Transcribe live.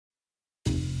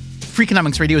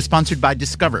Freakonomics Radio is sponsored by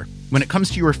Discover. When it comes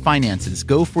to your finances,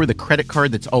 go for the credit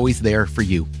card that's always there for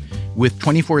you. With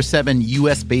 24/7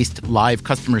 U.S.-based live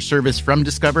customer service from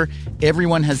Discover,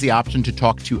 everyone has the option to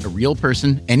talk to a real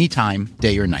person anytime,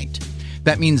 day or night.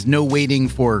 That means no waiting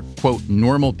for, quote,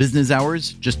 normal business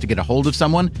hours just to get a hold of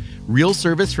someone. Real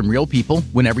service from real people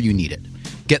whenever you need it.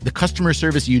 Get the customer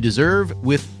service you deserve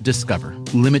with Discover.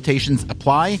 Limitations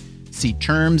apply. See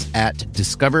terms at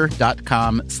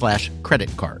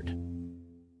discover.com/credit card.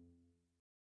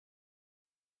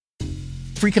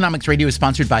 Freakonomics Radio is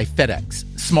sponsored by FedEx.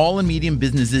 Small and medium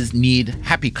businesses need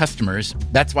happy customers.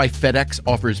 That's why FedEx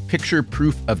offers picture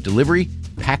proof of delivery,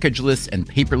 packageless and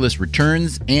paperless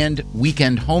returns, and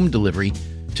weekend home delivery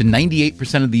to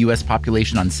 98% of the U.S.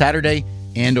 population on Saturday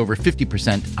and over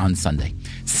 50% on Sunday.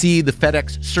 See the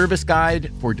FedEx service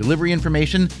guide for delivery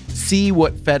information. See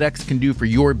what FedEx can do for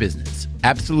your business.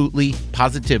 Absolutely,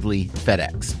 positively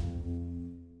FedEx.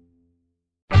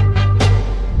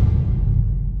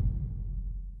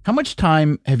 How much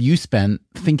time have you spent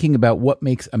thinking about what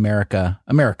makes America,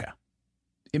 America?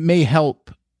 It may help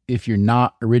if you're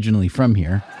not originally from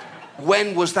here.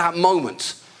 When was that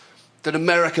moment that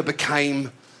America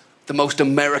became the most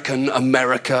American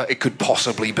America it could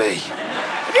possibly be?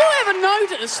 Have you ever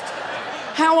noticed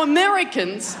how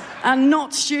Americans are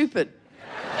not stupid?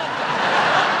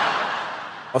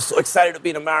 I was so excited to be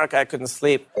in America, I couldn't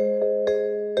sleep.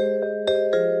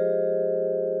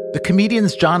 The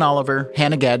comedians John Oliver,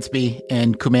 Hannah Gadsby,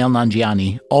 and Kumail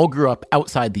Nanjiani all grew up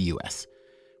outside the U.S.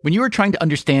 When you are trying to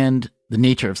understand the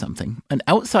nature of something, an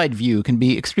outside view can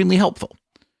be extremely helpful.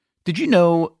 Did you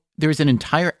know there's an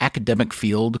entire academic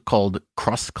field called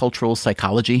cross-cultural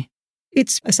psychology?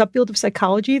 It's a subfield of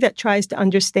psychology that tries to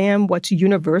understand what's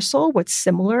universal, what's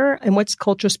similar, and what's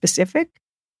culture-specific.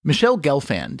 Michelle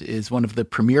Gelfand is one of the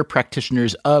premier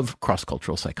practitioners of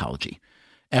cross-cultural psychology.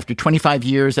 After 25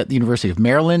 years at the University of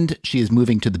Maryland, she is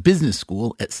moving to the business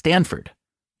school at Stanford.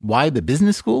 Why the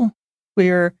business school?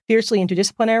 We're fiercely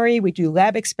interdisciplinary. We do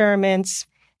lab experiments,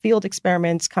 field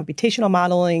experiments, computational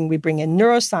modeling. We bring in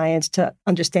neuroscience to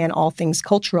understand all things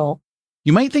cultural.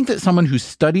 You might think that someone who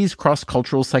studies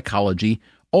cross-cultural psychology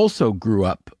also grew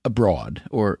up abroad,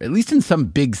 or at least in some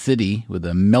big city with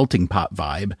a melting pot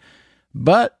vibe.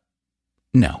 But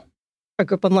no. I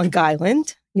grew up on Long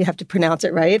Island. You have to pronounce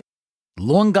it right.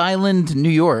 Long Island, New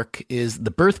York is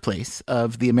the birthplace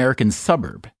of the American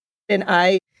suburb. And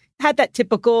I had that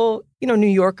typical, New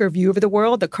Yorker view of the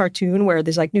world, the cartoon where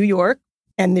there's like New York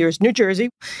and there's New Jersey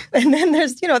and then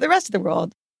there's, the rest of the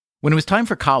world. When it was time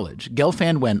for college,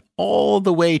 Gelfand went all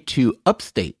the way to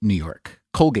upstate New York,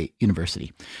 Colgate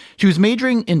University. She was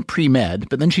majoring in pre-med,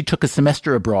 but then she took a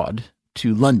semester abroad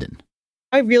to London.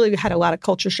 I really had a lot of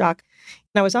culture shock.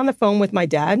 And I was on the phone with my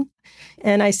dad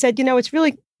and I said, it's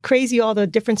really crazy all the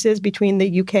differences between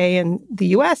the UK and the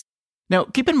US. Now,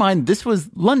 keep in mind, this was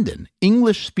London,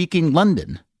 English-speaking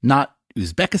London, not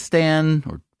Uzbekistan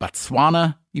or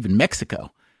Botswana, even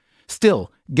Mexico.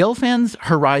 Still, Gelfand's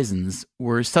horizons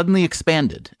were suddenly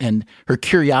expanded and her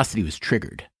curiosity was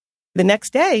triggered. The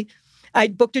next day, I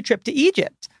booked a trip to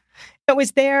Egypt. I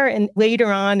was there and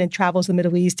later on in travels to the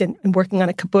Middle East and working on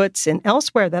a kibbutz and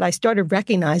elsewhere that I started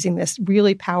recognizing this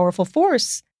really powerful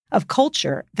force of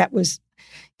culture that was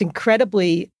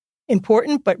incredibly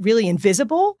important, but really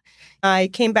invisible. I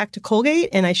came back to Colgate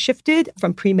and I shifted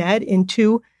from pre-med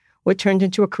into what turned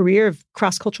into a career of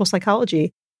cross-cultural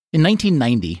psychology. In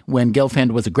 1990, when Gelfand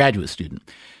was a graduate student,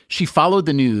 she followed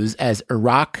the news as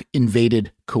Iraq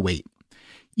invaded Kuwait.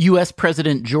 U.S.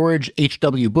 President George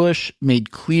H.W. Bush made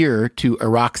clear to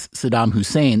Iraq's Saddam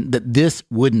Hussein that this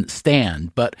wouldn't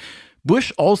stand, but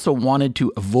Bush also wanted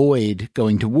to avoid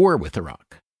going to war with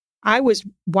Iraq. I was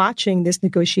watching this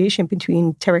negotiation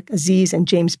between Tariq Aziz and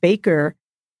James Baker.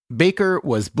 Baker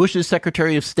was Bush's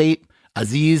Secretary of State.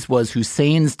 Aziz was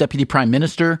Hussein's deputy prime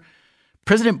minister.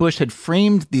 President Bush had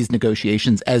framed these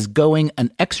negotiations as going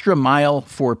an extra mile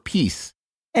for peace.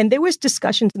 And there was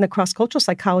discussions in the cross-cultural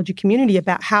psychology community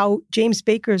about how James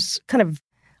Baker's kind of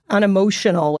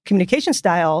unemotional communication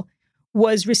style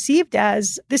was received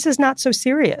as this is not so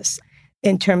serious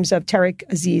in terms of Tariq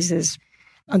Aziz's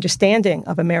understanding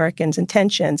of Americans'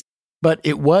 intentions. But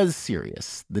it was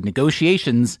serious. The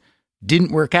negotiations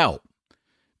didn't work out.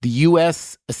 The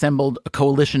U.S. assembled a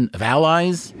coalition of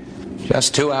allies.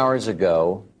 Just 2 hours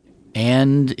ago.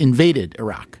 And invaded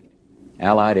Iraq.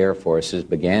 Allied air forces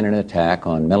began an attack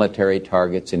on military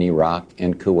targets in Iraq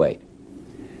and Kuwait.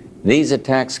 These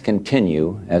attacks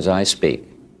continue as I speak.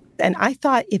 And I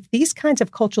thought if these kinds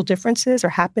of cultural differences are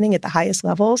happening at the highest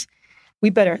levels, we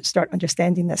better start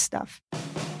understanding this stuff.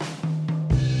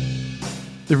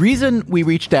 The reason we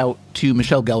reached out to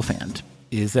Michelle Gelfand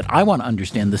is that I want to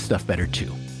understand this stuff better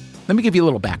too. Let me give you a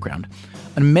little background.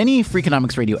 On many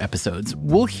Freakonomics Radio episodes,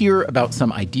 we'll hear about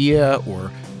some idea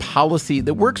or policy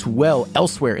that works well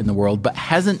elsewhere in the world but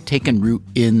hasn't taken root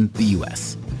in the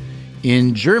U.S.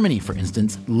 In Germany, for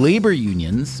instance, labor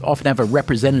unions often have a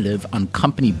representative on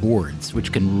company boards,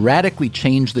 which can radically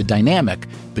change the dynamic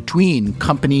between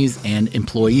companies and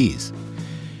employees.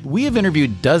 We have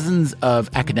interviewed dozens of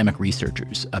academic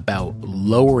researchers about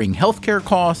lowering healthcare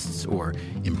costs or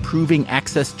improving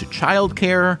access to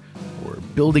childcare or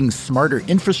building smarter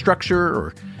infrastructure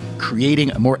or creating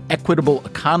a more equitable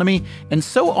economy. And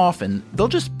so often, they'll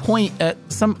just point at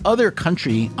some other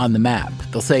country on the map.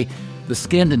 They'll say, the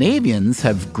Scandinavians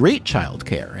have great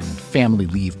childcare and family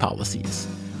leave policies.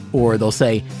 Or they'll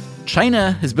say,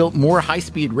 China has built more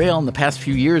high-speed rail in the past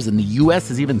few years than the U.S.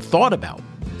 has even thought about.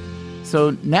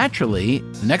 So naturally,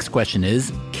 the next question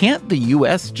is, can't the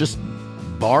U.S. just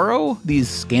borrow these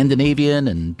Scandinavian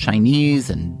and Chinese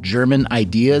and German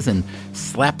ideas and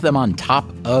slap them on top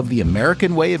of the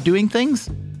American way of doing things?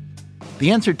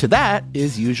 The answer to that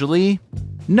is usually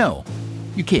no,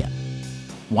 you can't.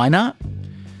 Why not?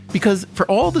 Because for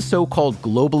all the so-called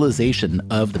globalization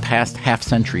of the past half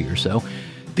century or so,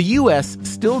 the U.S.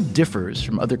 still differs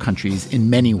from other countries in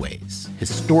many ways,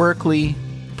 historically,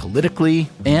 politically,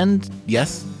 and,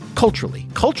 yes, culturally.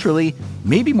 Culturally,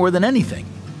 maybe more than anything.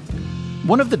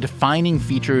 One of the defining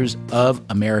features of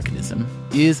Americanism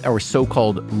is our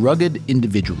so-called rugged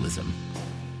individualism.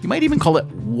 You might even call it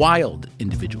wild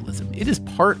individualism. It is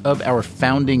part of our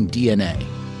founding DNA.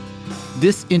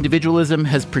 This individualism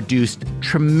has produced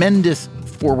tremendous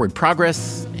forward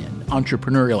progress and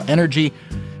entrepreneurial energy,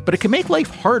 but it can make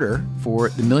life harder for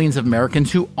the millions of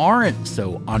Americans who aren't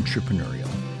so entrepreneurial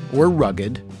or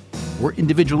rugged or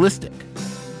individualistic.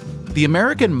 The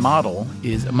American model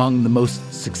is among the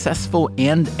most successful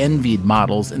and envied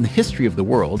models in the history of the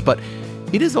world, but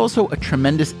it is also a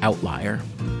tremendous outlier.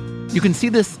 You can see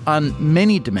this on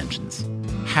many dimensions: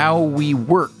 how we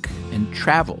work and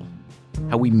travel,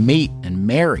 how we mate and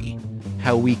marry,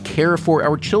 how we care for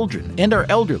our children and our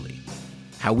elderly,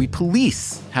 how we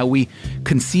police, how we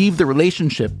conceive the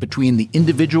relationship between the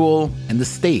individual and the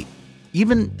state,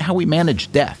 even how we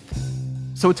manage death.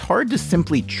 So it's hard to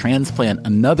simply transplant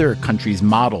another country's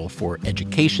model for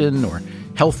education or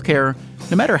healthcare,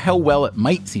 no matter how well it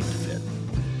might seem to fit.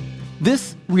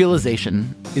 This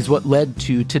realization is what led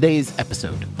to today's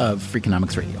episode of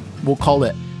Freakonomics Radio. We'll call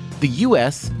it The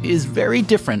U.S. is very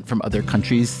different from other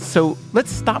countries, so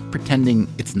let's stop pretending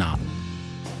it's not.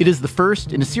 It is the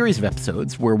first in a series of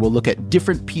episodes where we'll look at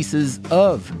different pieces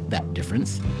of that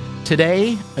difference.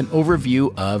 Today, an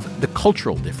overview of the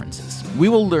cultural differences. We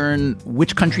will learn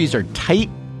which countries are tight,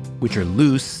 which are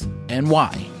loose, and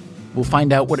why. We'll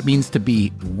find out what it means to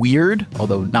be weird,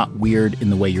 although not weird in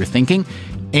the way you're thinking.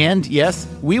 And yes,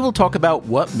 we will talk about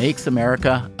what makes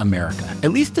America, America,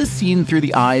 at least as seen through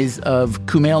the eyes of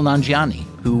Kumail Nanjiani,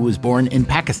 who was born in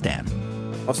Pakistan.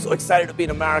 I was so excited to be in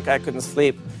America, I couldn't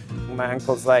sleep. My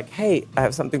uncle's like, hey, I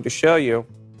have something to show you.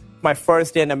 My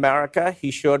first day in America,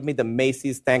 he showed me the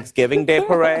Macy's Thanksgiving Day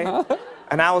Parade.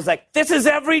 And I was like, this is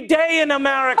every day in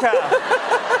America,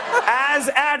 as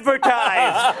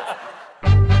advertised.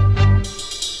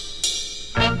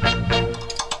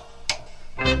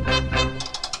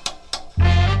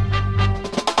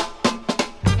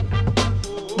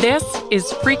 This is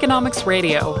Freakonomics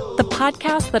Radio, the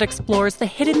podcast that explores the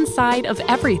hidden side of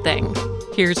everything.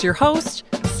 Here's your host,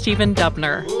 Stephen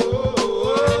Dubner.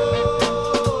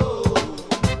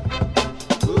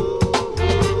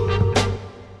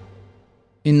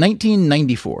 In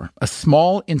 1994, a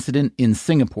small incident in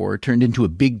Singapore turned into a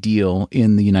big deal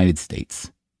in the United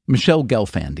States. Michelle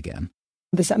Gelfand again.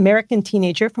 This American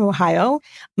teenager from Ohio,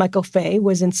 Michael Fay,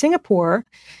 was in Singapore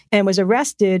and was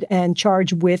arrested and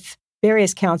charged with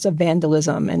various counts of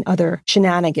vandalism and other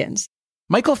shenanigans.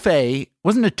 Michael Fay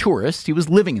wasn't a tourist. He was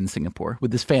living in Singapore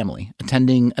with his family,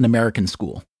 attending an American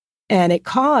school. And it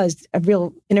caused a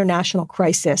real international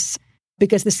crisis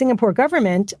because the Singapore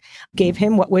government gave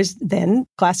him what was then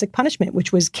classic punishment,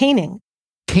 which was caning.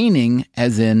 Caning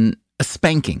as in a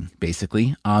spanking,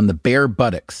 basically, on the bare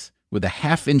buttocks with a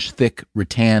half-inch thick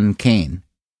rattan cane.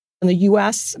 In the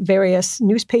U.S., various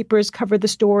newspapers covered the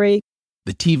story.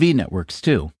 The TV networks,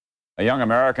 too. A young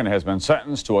American has been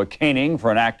sentenced to a caning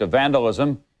for an act of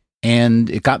vandalism. And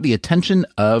it got the attention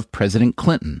of President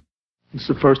Clinton. It's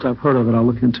the first I've heard of it. I'll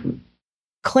look into it.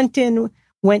 Clinton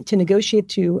went to negotiate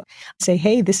to say,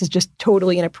 hey, this is just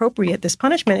totally inappropriate, this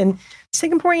punishment. And the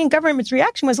Singaporean government's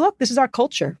reaction was, look, this is our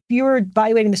culture. If you're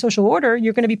violating the social order,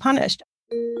 you're going to be punished.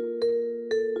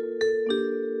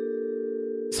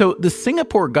 So the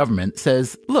Singapore government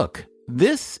says, look,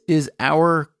 this is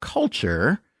our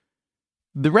culture.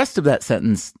 The rest of that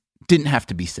sentence didn't have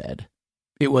to be said.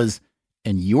 It was,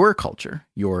 and your culture,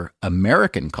 your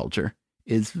American culture,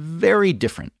 is very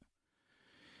different.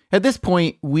 At this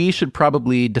point, we should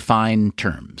probably define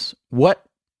terms. What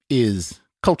is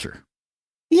culture?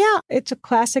 Yeah, it's a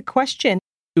classic question.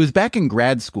 It was back in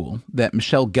grad school that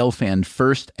Michelle Gelfand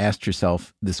first asked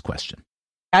herself this question.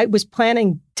 I was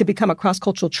planning to become a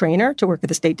cross-cultural trainer to work with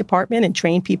the State Department and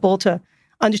train people to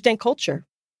understand culture.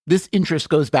 This interest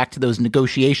goes back to those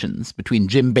negotiations between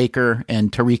Jim Baker and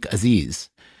Tariq Aziz.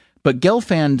 But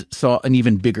Gelfand saw an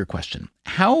even bigger question.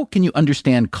 How can you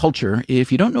understand culture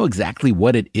if you don't know exactly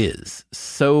what it is?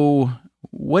 So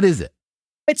what is it?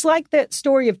 It's like the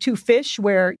story of two fish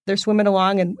where they're swimming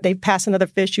along and they pass another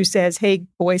fish who says, hey,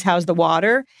 boys, how's the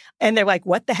water? And they're like,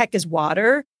 what the heck is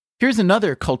water? Here's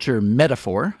another culture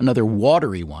metaphor, another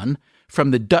watery one,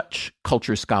 from the Dutch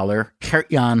culture scholar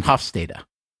Gert-Jan Hofstede.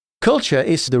 Culture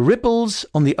is the ripples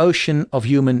on the ocean of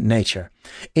human nature.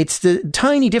 It's the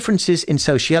tiny differences in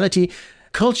sociality.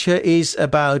 Culture is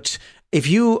about, if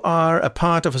you are a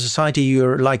part of a society,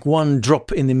 you're like one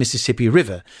drop in the Mississippi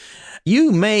River.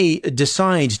 You may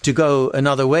decide to go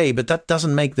another way, but that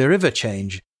doesn't make the river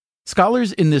change.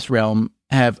 Scholars in this realm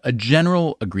have a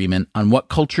general agreement on what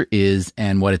culture is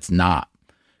and what it's not.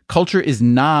 Culture is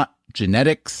not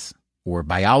genetics or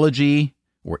biology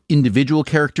or individual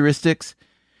characteristics.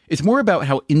 It's more about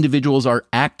how individuals are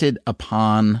acted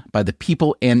upon by the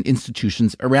people and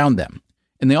institutions around them.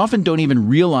 And they often don't even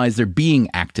realize they're being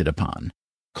acted upon.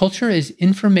 Culture is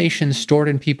information stored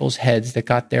in people's heads that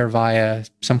got there via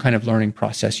some kind of learning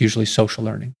process, usually social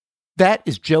learning. That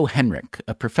is Joe Henrich,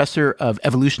 a professor of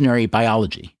evolutionary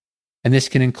biology. And this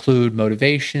can include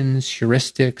motivations,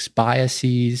 heuristics,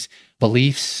 biases,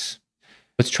 beliefs.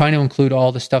 It's trying to include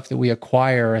all the stuff that we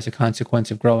acquire as a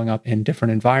consequence of growing up in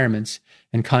different environments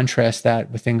and contrast that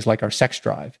with things like our sex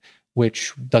drive,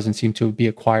 which doesn't seem to be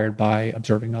acquired by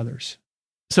observing others.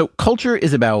 So culture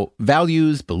is about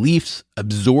values, beliefs,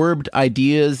 absorbed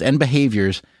ideas, and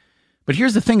behaviors. But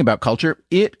here's the thing about culture.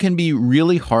 It can be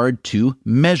really hard to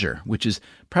measure, which is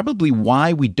probably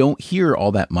why we don't hear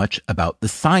all that much about the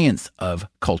science of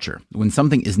culture. When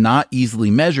something is not easily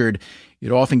measured,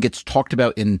 it often gets talked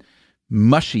about in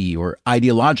mushy or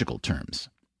ideological terms.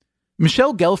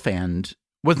 Michelle Gelfand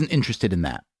wasn't interested in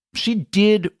that. She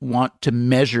did want to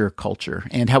measure culture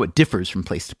and how it differs from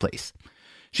place to place.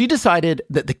 She decided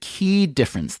that the key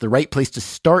difference, the right place to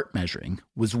start measuring,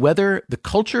 was whether the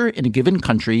culture in a given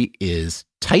country is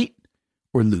tight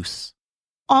or loose.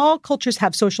 All cultures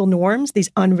have social norms, these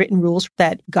unwritten rules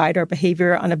that guide our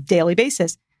behavior on a daily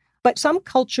basis. But some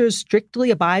cultures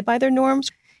strictly abide by their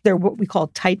norms. They're what we call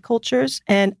tight cultures,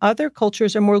 and other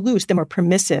cultures are more loose, they're more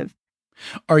permissive.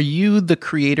 Are you the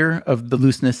creator of the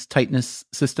looseness-tightness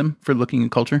system for looking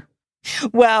at culture?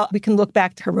 Well, we can look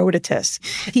back to Herodotus.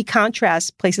 He contrasts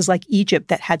places like Egypt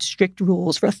that had strict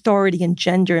rules for authority and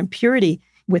gender and purity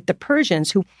with the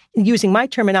Persians, who, using my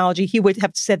terminology, he would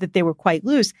have said that they were quite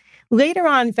loose. Later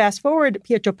on, fast forward,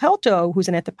 Pietro Pelto, who's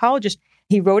an anthropologist,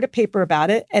 he wrote a paper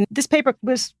about it. And this paper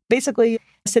was basically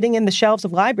sitting in the shelves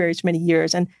of libraries for many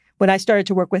years. And when I started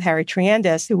to work with Harry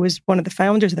Triandis, who was one of the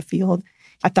founders of the field,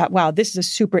 I thought, wow, this is a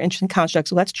super interesting construct.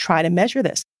 So let's try to measure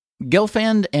this.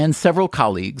 Gelfand and several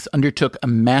colleagues undertook a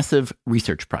massive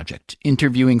research project,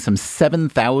 interviewing some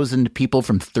 7,000 people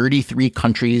from 33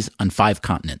 countries on 5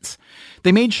 continents.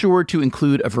 They made sure to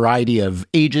include a variety of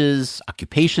ages,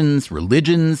 occupations,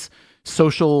 religions,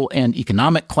 social and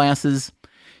economic classes.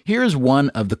 Here's one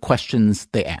of the questions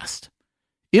they asked.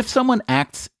 If someone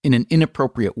acts in an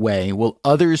inappropriate way, will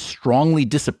others strongly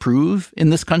disapprove in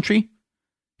this country?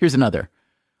 Here's another.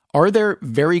 Are there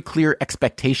very clear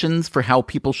expectations for how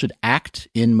people should act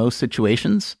in most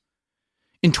situations?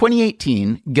 In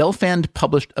 2018, Gelfand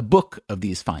published a book of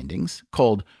these findings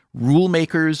called Rule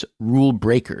Makers, Rule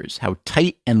Breakers: How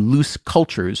Tight and Loose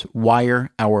Cultures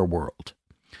Wire Our World.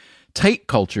 Tight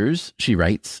cultures, she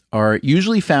writes, are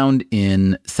usually found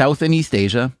in South and East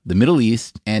Asia, the Middle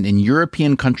East, and in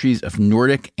European countries of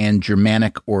Nordic and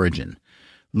Germanic origin.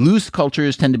 Loose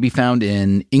cultures tend to be found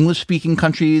in English-speaking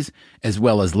countries, as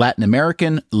well as Latin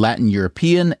American, Latin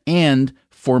European, and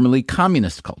formerly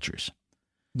communist cultures.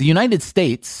 The United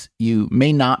States, you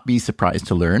may not be surprised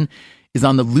to learn, is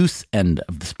on the loose end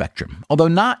of the spectrum, although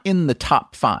not in the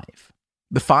top 5.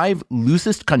 The 5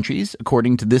 loosest countries,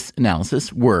 according to this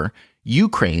analysis, were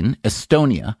Ukraine,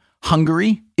 Estonia,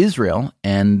 Hungary, Israel,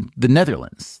 and the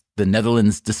Netherlands. The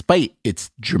Netherlands, despite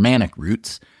its Germanic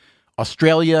roots.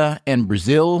 Australia and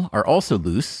Brazil are also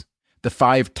loose. The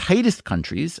 5 tightest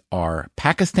countries are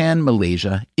Pakistan,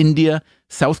 Malaysia, India,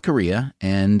 South Korea,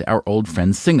 and our old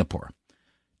friend Singapore.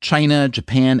 China,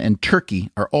 Japan, and Turkey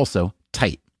are also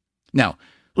tight. Now,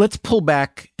 let's pull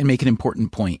back and make an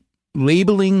important point.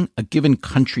 Labeling a given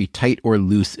country tight or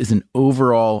loose is an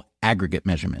overall aggregate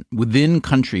measurement. Within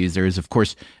countries, there is, of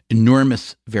course,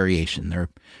 enormous variation. There are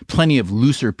plenty of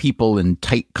looser people in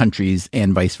tight countries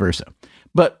and vice versa.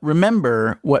 But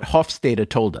remember what Hofstede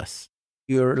told us.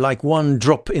 You're like one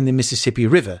drop in the Mississippi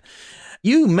River.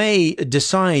 You may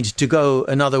decide to go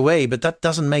another way, but that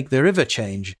doesn't make the river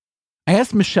change. I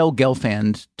asked Michelle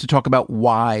Gelfand to talk about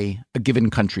why a given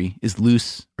country is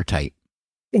loose or tight.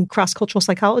 In cross-cultural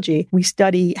psychology, we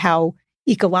study how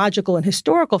ecological and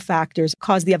historical factors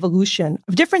cause the evolution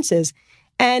of differences.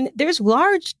 And there's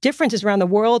large differences around the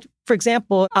world, for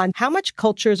example, on how much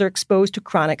cultures are exposed to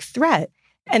chronic threat.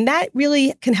 And that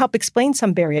really can help explain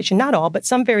some variation, not all, but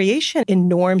some variation in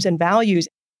norms and values.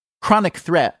 Chronic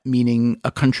threat, meaning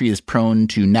a country is prone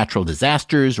to natural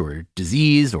disasters or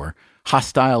disease or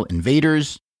hostile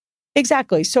invaders.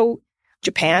 Exactly. So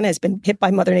Japan has been hit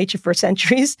by Mother Nature for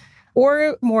centuries,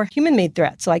 or more human-made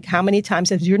threats, like how many times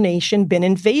has your nation been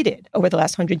invaded over the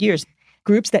last 100 years?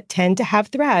 Groups that tend to have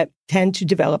threat tend to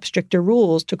develop stricter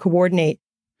rules to coordinate.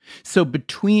 So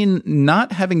between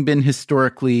not having been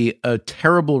historically a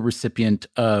terrible recipient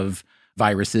of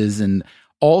viruses and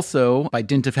also by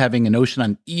dint of having an ocean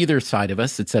on either side of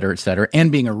us, et cetera,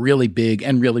 and being a really big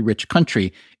and really rich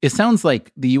country, it sounds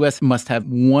like the U.S. must have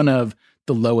one of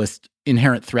the lowest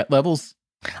inherent threat levels.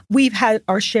 We've had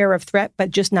our share of threat,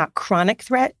 but just not chronic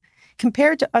threat.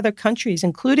 Compared to other countries,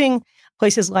 including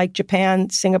places like Japan,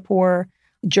 Singapore,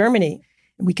 Germany,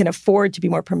 we can afford to be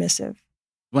more permissive.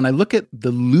 When I look at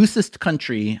the loosest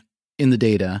country in the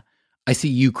data, I see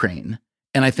Ukraine.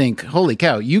 And I think, holy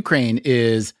cow, Ukraine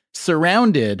is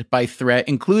surrounded by threat,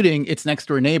 including its next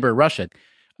door neighbor, Russia.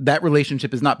 That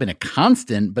relationship has not been a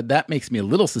constant, but that makes me a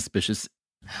little suspicious.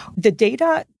 The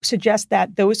data suggests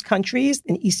that those countries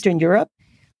in Eastern Europe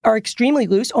are extremely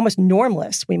loose, almost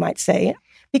normless, we might say,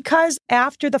 because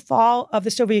after the fall of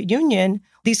the Soviet Union,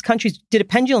 these countries did a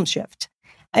pendulum shift.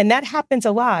 And that happens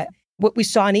a lot. What we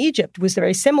saw in Egypt was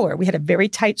very similar. We had a very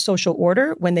tight social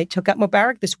order. When they took out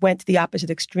Mubarak, this went to the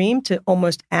opposite extreme, to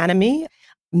almost anomie,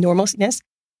 normalness.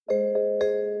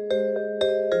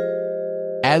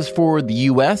 As for the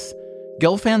U.S.,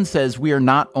 Gelfand says we are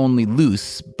not only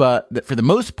loose, but that for the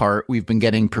most part, we've been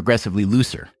getting progressively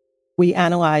looser. We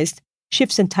analyzed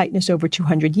shifts in tightness over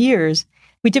 200 years.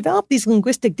 We developed these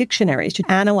linguistic dictionaries to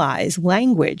analyze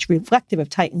language reflective of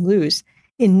tight and loose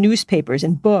in newspapers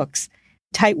and books.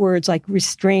 Tight words like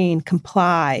restrain,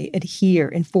 comply, adhere,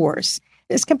 enforce,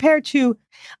 as compared to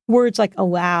words like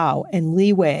allow and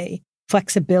leeway,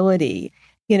 flexibility,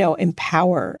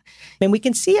 empower. And we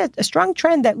can see a strong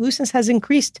trend that looseness has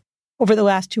increased over the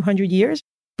last 200 years.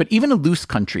 But even a loose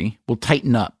country will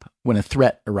tighten up when a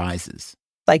threat arises.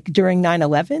 Like during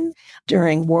 9/11,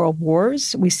 during world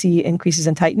wars, we see increases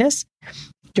in tightness.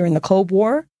 During the Cold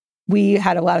War, we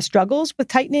had a lot of struggles with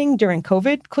tightening. During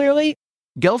COVID, clearly.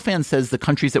 Gelfand says the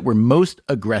countries that were most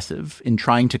aggressive in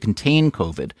trying to contain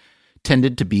COVID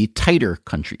tended to be tighter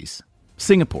countries.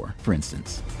 Singapore, for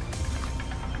instance.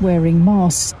 Wearing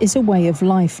masks is a way of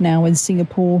life now in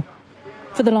Singapore.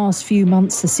 For the last few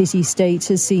months, the city-state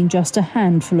has seen just a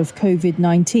handful of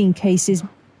COVID-19 cases.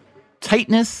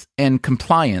 Tightness and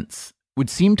compliance would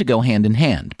seem to go hand in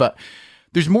hand, but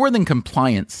there's more than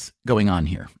compliance going on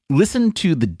here. Listen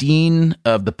to the dean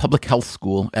of the public health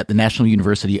school at the National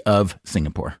University of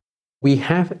Singapore. We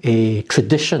have a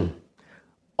tradition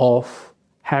of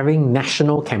having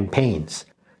national campaigns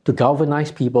to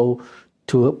galvanize people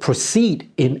to proceed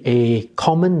in a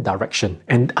common direction.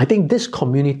 And I think this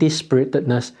community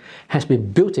spiritedness has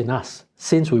been built in us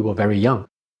since we were very young.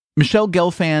 Michelle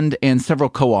Gelfand and several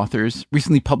co-authors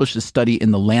recently published a study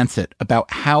in The Lancet about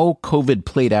how COVID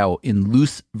played out in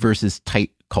loose versus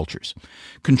tight cultures.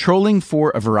 Controlling for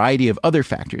a variety of other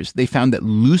factors, they found that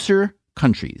looser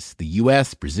countries, the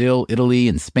US, Brazil, Italy,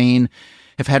 and Spain,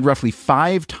 have had roughly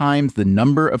 5 times the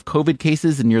number of COVID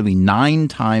cases and nearly 9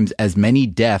 times as many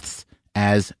deaths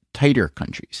as tighter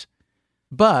countries.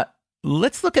 But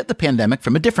let's look at the pandemic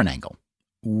from a different angle.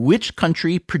 Which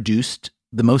country produced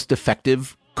the most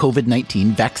effective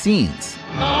COVID-19 vaccines?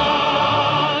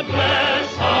 God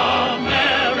bless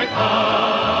America.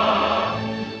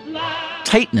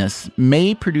 Tightness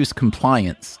may produce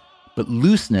compliance, but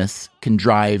looseness can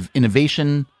drive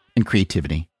innovation and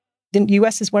creativity. The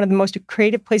U.S. is one of the most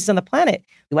creative places on the planet.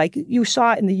 Like you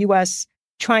saw in the U.S.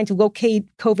 trying to locate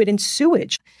COVID in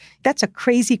sewage. That's a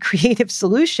crazy creative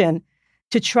solution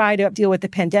to try to deal with the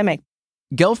pandemic.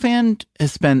 Gelfand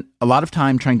has spent a lot of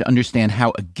time trying to understand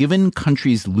how a given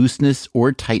country's looseness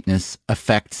or tightness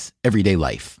affects everyday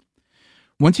life.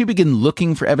 Once you begin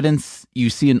looking for evidence, you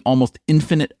see an almost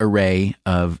infinite array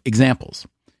of examples.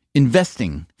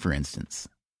 Investing, for instance.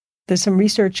 There's some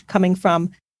research coming from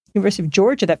University of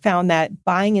Georgia that found that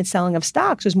buying and selling of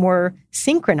stocks was more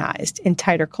synchronized in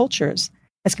tighter cultures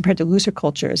as compared to looser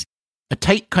cultures. A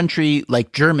tight country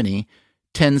like Germany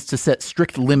tends to set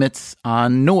strict limits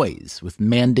on noise with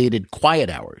mandated quiet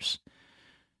hours.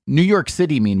 New York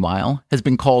City, meanwhile, has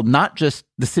been called not just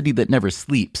the city that never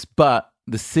sleeps, but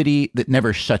the city that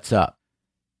never shuts up.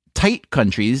 Tight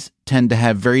countries tend to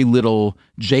have very little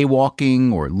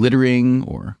jaywalking or littering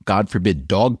or, God forbid,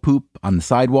 dog poop on the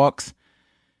sidewalks.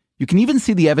 You can even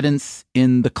see the evidence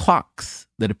in the clocks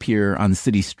that appear on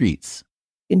city streets.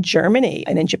 In Germany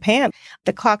and in Japan,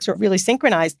 the clocks are really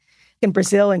synchronized. In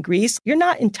Brazil and Greece, you're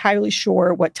not entirely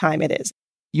sure what time it is.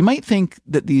 You might think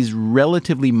that these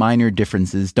relatively minor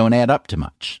differences don't add up to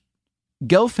much.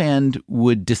 Gelfand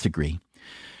would disagree.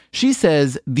 She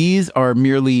says these are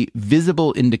merely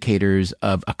visible indicators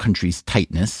of a country's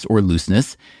tightness or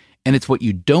looseness, and it's what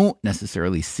you don't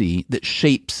necessarily see that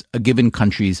shapes a given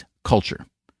country's culture.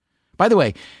 By the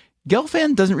way,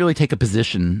 Gelfand doesn't really take a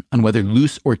position on whether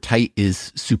loose or tight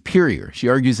is superior. She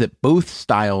argues that both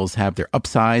styles have their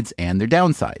upsides and their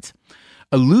downsides.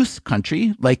 A loose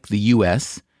country, like the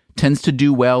U.S., tends to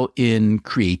do well in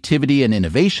creativity and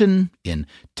innovation, in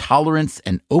tolerance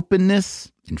and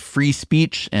openness, in free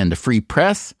speech and a free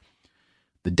press.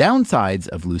 The downsides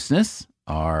of looseness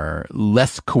are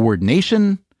less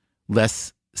coordination,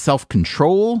 less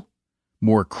self-control,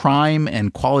 more crime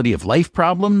and quality of life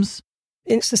problems.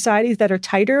 In societies that are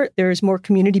tighter, there's more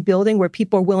community building where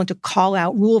people are willing to call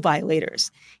out rule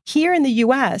violators. Here in the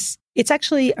U.S., it's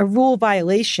actually a rule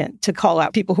violation to call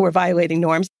out people who are violating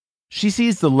norms. She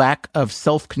sees the lack of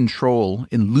self-control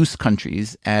in loose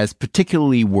countries as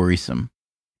particularly worrisome.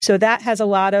 So that has a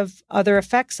lot of other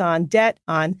effects on debt,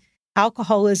 on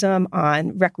alcoholism,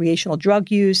 on recreational drug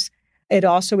use. It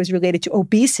also is related to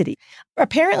obesity.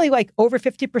 Apparently, like over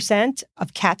 50%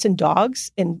 of cats and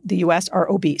dogs in the U.S. are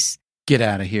obese. Get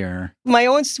out of here. My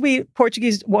own sweet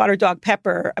Portuguese water dog,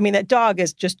 Pepper, I mean, that dog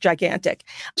is just gigantic.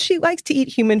 She likes to eat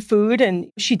human food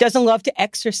and she doesn't love to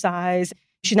exercise.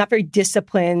 She's not very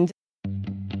disciplined.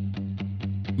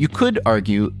 You could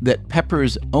argue that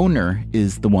Pepper's owner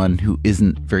is the one who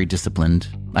isn't very disciplined.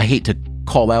 I hate to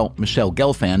call out Michelle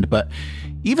Gelfand, but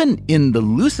even in the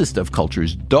loosest of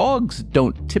cultures, dogs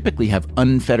don't typically have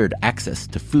unfettered access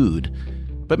to food.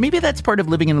 But maybe that's part of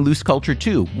living in a loose culture,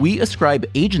 too. We ascribe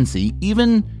agency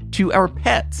even to our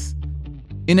pets.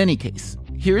 In any case,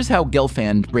 here's how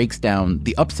Gelfand breaks down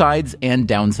the upsides and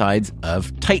downsides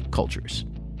of tight cultures.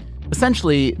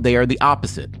 Essentially, they are the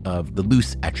opposite of the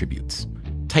loose attributes.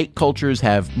 Tight cultures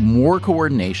have more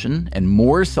coordination and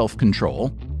more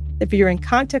self-control. If you're in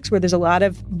contexts where there's a lot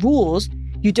of rules,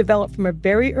 you develop from a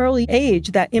very early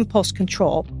age that impulse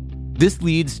control. This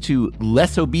leads to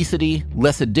less obesity,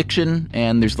 less addiction,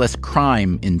 and there's less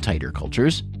crime in tighter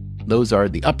cultures. Those are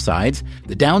the upsides.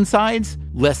 The downsides,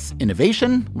 less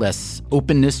innovation, less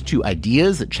openness to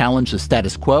ideas that challenge the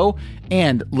status quo,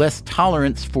 and less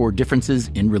tolerance for differences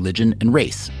in religion and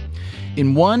race.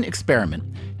 In one experiment,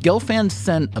 Gelfand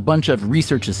sent a bunch of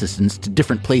research assistants to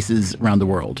different places around the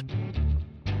world.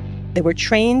 They were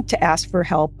trained to ask for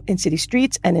help in city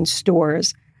streets and in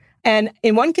stores. And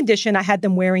in one condition, I had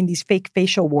them wearing these fake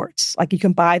facial warts, like you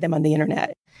can buy them on the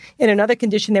internet. In another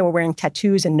condition, they were wearing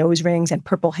tattoos and nose rings and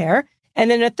purple hair.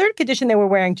 And in a third condition, they were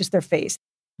wearing just their face.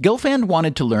 Gelfand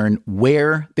wanted to learn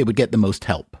where they would get the most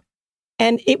help.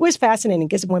 And it was fascinating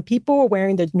because when people were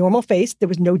wearing their normal face, there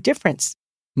was no difference.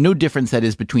 No difference, that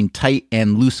is, between tight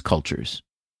and loose cultures.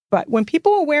 But when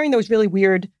people were wearing those really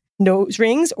weird nose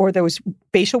rings or those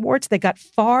facial warts, they got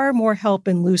far more help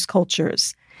in loose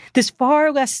cultures. There's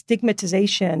far less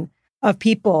stigmatization of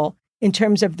people in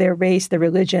terms of their race, their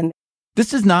religion. This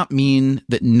does not mean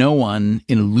that no one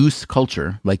in a loose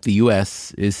culture like the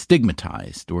U.S. is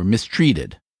stigmatized or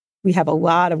mistreated. We have a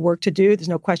lot of work to do, there's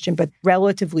no question, but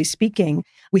relatively speaking,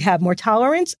 we have more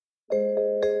tolerance.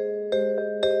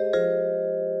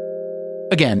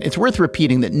 Again, it's worth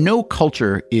repeating that no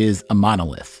culture is a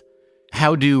monolith.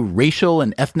 How do racial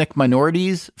and ethnic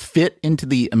minorities fit into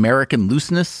the American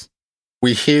looseness?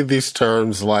 We hear these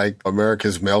terms like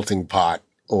America's melting pot,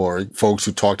 or folks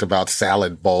who talked about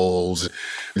salad bowls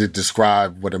to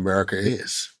describe what America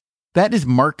is. That is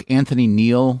Mark Anthony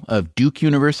Neal of Duke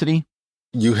University.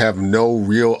 You have no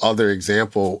real other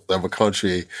example of a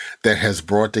country that has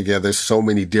brought together so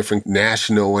many different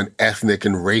national and ethnic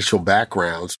and racial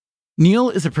backgrounds.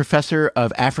 Neil is a professor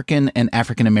of African and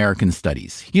African American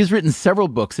studies. He has written several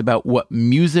books about what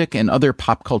music and other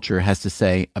pop culture has to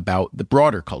say about the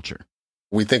broader culture.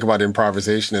 We think about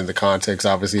improvisation in the context,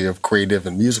 obviously, of creative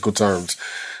and musical terms,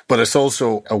 but it's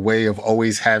also a way of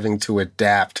always having to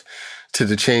adapt to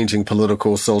the changing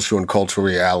political, social, and cultural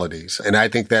realities. And I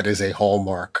think that is a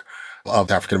hallmark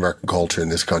of African American culture in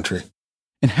this country.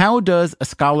 And how does a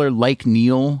scholar like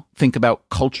Neil think about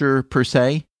culture per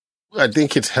se? I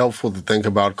think it's helpful to think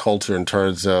about culture in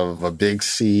terms of a big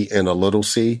C and a little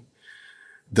c.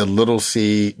 The little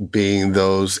c being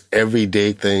those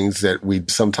everyday things that we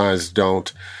sometimes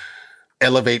don't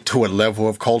elevate to a level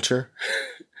of culture.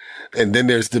 And then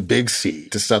there's the big C,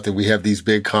 the stuff that we have these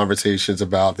big conversations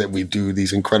about, that we do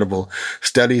these incredible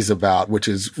studies about, which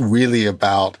is really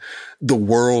about the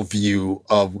worldview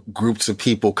of groups of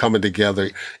people coming together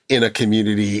in a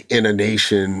community, in a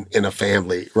nation, in a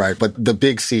family, right? But the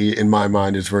big C, in my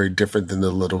mind, is very different than the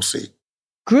little c.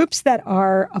 Groups that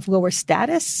are of lower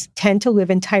status tend to live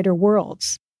in tighter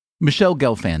worlds. Michelle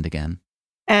Gelfand again.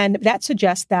 And that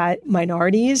suggests that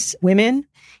minorities, women,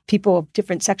 people of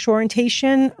different sexual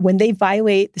orientation, when they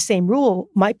violate the same rule,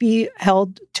 might be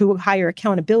held to higher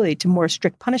accountability, to more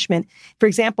strict punishment. For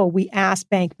example, we asked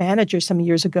bank managers some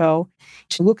years ago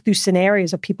to look through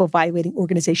scenarios of people violating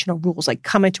organizational rules, like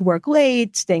coming to work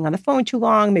late, staying on the phone too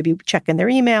long, maybe checking their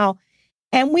email.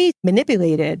 And we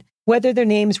manipulated whether their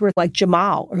names were like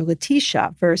Jamal or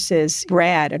Letitia versus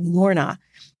Brad and Lorna.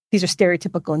 These are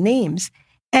stereotypical names.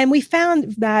 And we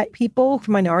found that people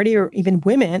from minority or even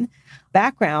women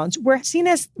backgrounds were seen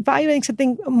as violating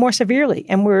something more severely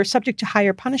and were subject to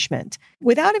higher punishment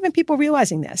without even people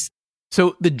realizing this.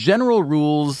 So the general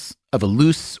rules of a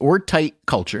loose or tight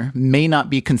culture may not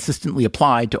be consistently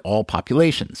applied to all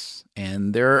populations.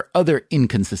 And there are other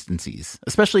inconsistencies,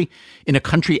 especially in a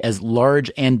country as large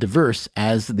and diverse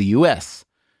as the U.S.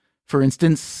 For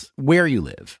instance, where you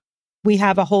live. We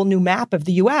have a whole new map of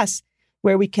the U.S.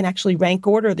 where we can actually rank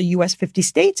order the U.S. 50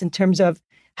 states in terms of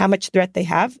how much threat they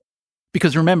have.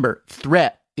 Because remember,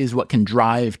 threat is what can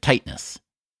drive tightness.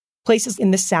 Places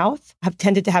in the South have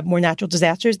tended to have more natural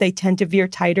disasters. They tend to veer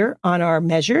tighter on our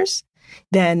measures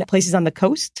than places on the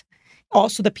coast.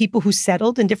 Also, the people who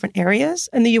settled in different areas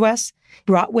in the U.S.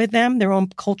 brought with them their own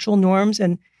cultural norms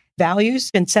and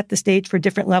values and set the stage for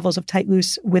different levels of tight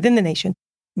loose within the nation.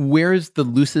 Where's the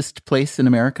loosest place in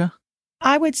America?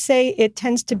 I would say it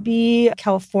tends to be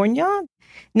California.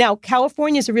 Now,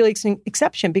 California is a really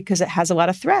exception because it has a lot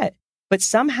of threat. But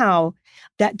somehow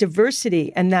that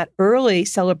diversity and that early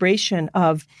celebration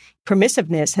of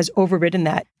permissiveness has overridden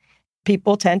that.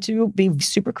 People tend to be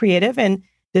super creative and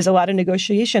there's a lot of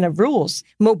negotiation of rules.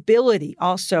 Mobility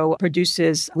also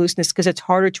produces looseness because it's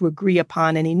harder to agree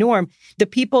upon any norm. The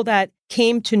people that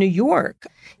came to New York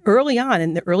early on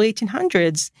in the early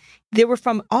 1800s, they were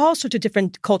from all sorts of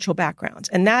different cultural backgrounds.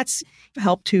 And that's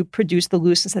helped to produce the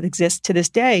looseness that exists to this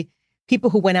day. People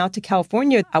who went out to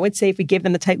California, I would say if we gave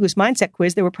them the tight loose mindset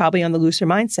quiz, they were probably on the looser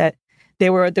mindset. They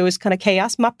were those kind of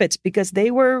chaos Muppets because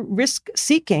they were risk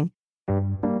seeking.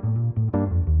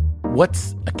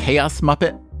 What's a chaos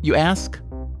Muppet, you ask?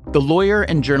 The lawyer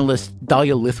and journalist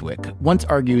Dahlia Lithwick once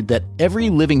argued that every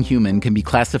living human can be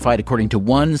classified according to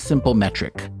one simple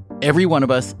metric. Every one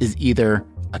of us is either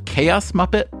a chaos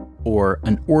Muppet or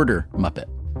an order Muppet,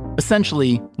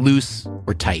 essentially loose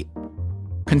or tight.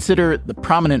 Consider the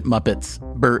prominent Muppets,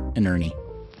 Bert and Ernie.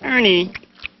 Ernie,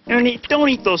 don't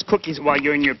eat those cookies while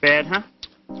you're in your bed, huh?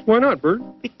 Why not, Bert?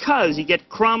 Because you get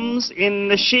crumbs in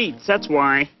the sheets, that's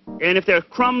why. And if there are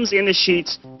crumbs in the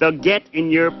sheets, they'll get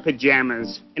in your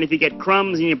pajamas. And if you get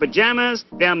crumbs in your pajamas,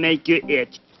 they'll make you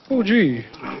itch. Oh, gee,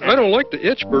 I don't like to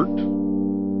itch, Bert.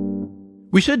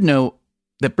 We should note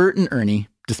that Bert and Ernie,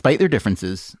 despite their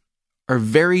differences, are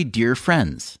very dear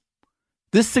friends.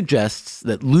 This suggests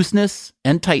that looseness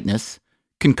and tightness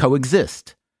can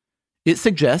coexist. It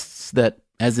suggests that,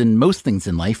 as in most things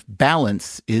in life,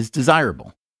 balance is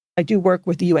desirable. I do work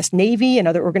with the U.S. Navy and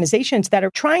other organizations that are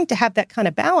trying to have that kind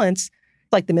of balance,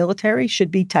 like the military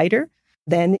should be tighter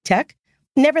than tech.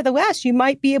 Nevertheless, you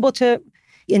might be able to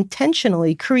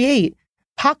intentionally create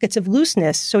pockets of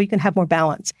looseness so you can have more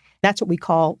balance. That's what we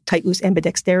call tight-loose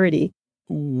ambidexterity.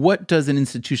 What does an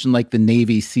institution like the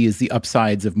Navy see as the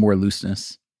upsides of more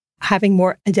looseness? Having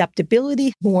more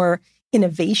adaptability, more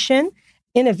innovation.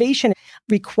 Innovation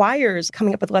requires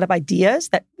coming up with a lot of ideas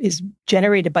that is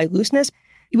generated by looseness.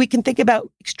 We can think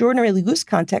about extraordinarily loose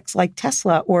contexts like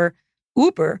Tesla or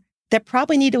Uber. that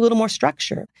probably need a little more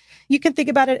structure. You can think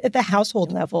about it at the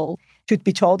household level. Truth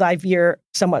be told, I veer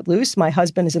somewhat loose. My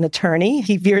husband is an attorney.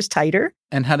 He veers tighter.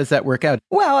 And how does that work out?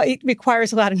 Well, it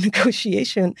requires a lot of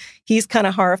negotiation. He's kind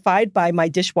of horrified by my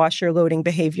dishwasher loading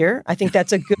behavior. I think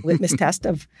that's a good litmus test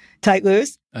of tight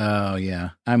loose. Oh, yeah.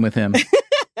 I'm with him.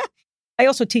 I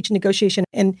also teach negotiation.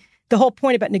 And the whole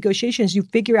point about negotiation is you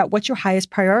figure out what's your highest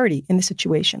priority in the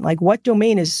situation. Like what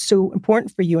domain is so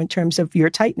important for you in terms of your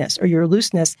tightness or your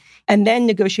looseness, and then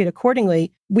negotiate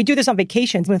accordingly. We do this on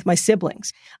vacations with my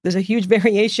siblings. There's a huge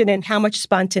variation in how much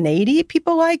spontaneity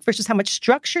people like versus how much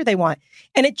structure they want.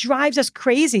 And it drives us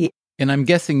crazy. And I'm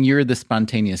guessing you're the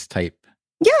spontaneous type.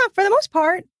 Yeah, for the most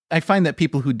part. I find that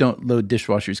people who don't load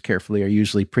dishwashers carefully are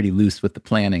usually pretty loose with the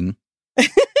planning.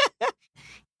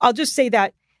 I'll just say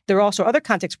that there are also other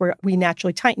contexts where we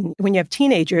naturally tighten. When you have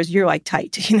teenagers, you're like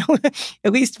tight,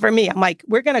 At least for me, I'm like,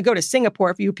 we're going to go to Singapore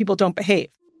if you people don't behave.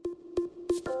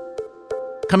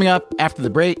 Coming up after the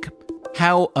break,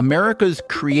 how America's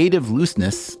creative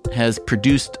looseness has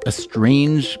produced a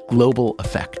strange global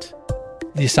effect.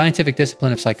 The scientific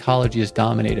discipline of psychology is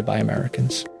dominated by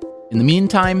Americans. In the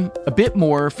meantime, a bit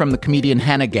more from the comedian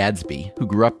Hannah Gadsby, who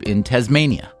grew up in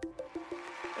Tasmania.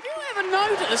 Have you ever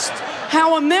noticed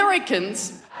how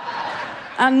Americans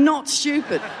are not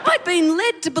stupid? I've been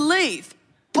led to believe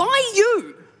by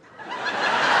you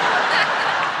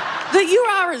that you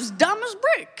are as dumb as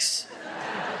bricks.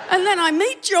 And then I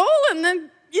meet you all and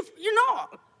then you're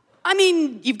not. I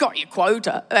mean, you've got your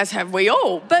quota, as have we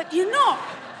all, but you're not.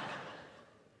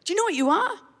 Do you know what you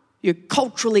are? You're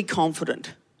culturally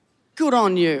confident. Good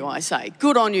on you, I say.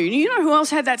 Good on you. You know who else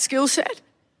had that skill set?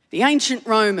 The ancient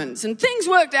Romans. And things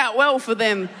worked out well for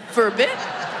them for a bit.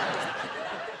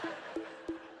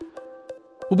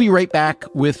 We'll be right back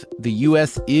with the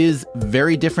U.S. is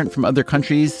very different from other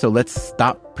countries, so let's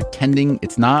stop pretending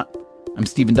it's not. I'm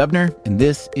Stephen Dubner, and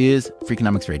this is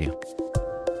Freakonomics Radio.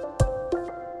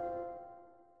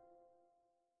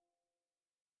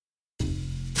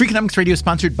 Freakonomics Radio is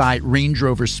sponsored by Range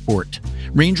Rover Sport.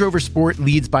 Range Rover Sport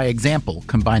leads by example,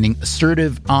 combining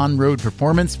assertive on-road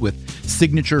performance with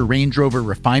signature Range Rover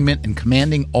refinement and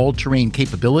commanding all-terrain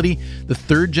capability. The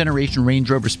third-generation Range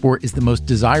Rover Sport is the most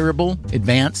desirable,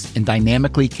 advanced, and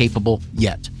dynamically capable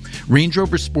yet. Range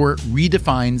Rover Sport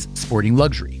redefines sporting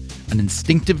luxury. An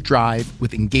instinctive drive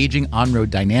with engaging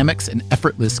on-road dynamics and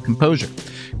effortless composure.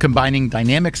 Combining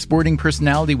dynamic sporting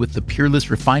personality with the peerless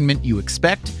refinement you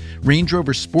expect, Range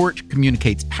Rover Sport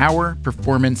communicates power,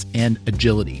 performance, and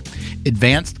agility.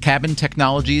 Advanced cabin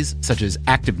technologies such as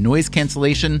active noise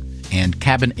cancellation and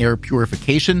cabin air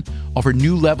purification offer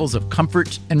new levels of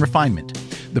comfort and refinement.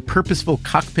 The purposeful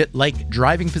cockpit-like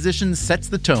driving position sets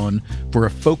the tone for a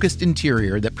focused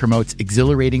interior that promotes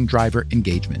exhilarating driver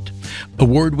engagement.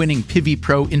 Award-winning Pivi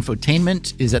Pro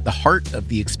infotainment is at the heart of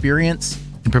the experience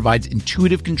and provides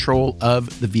intuitive control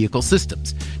of the vehicle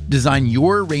systems. Design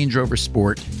your Range Rover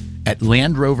Sport at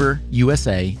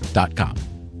LandRoverUSA.com.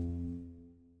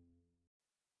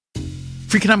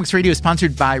 Freakonomics Radio is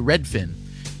sponsored by Redfin.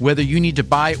 Whether you need to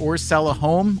buy or sell a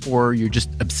home, or you're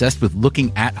just obsessed with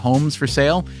looking at homes for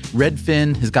sale,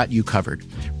 Redfin has got you covered.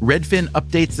 Redfin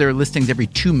updates their listings every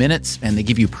 2 minutes, and they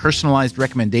give you personalized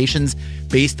recommendations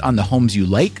based on the homes you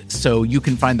like, so you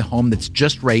can find the home that's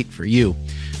just right for you.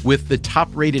 With the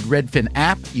top-rated Redfin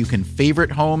app, you can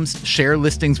favorite homes, share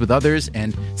listings with others,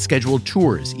 and schedule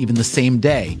tours even the same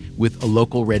day with a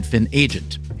local Redfin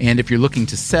agent. And if you're looking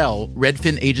to sell,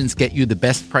 Redfin agents get you the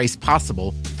best price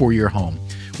possible for your home.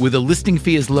 With a listing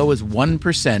fee as low as 1%,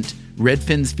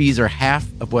 Redfin's fees are half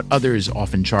of what others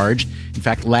often charge. In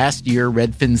fact, last year,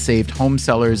 Redfin saved home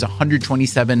sellers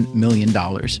 $127 million.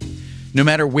 No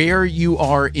matter where you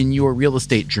are in your real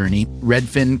estate journey,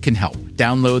 Redfin can help.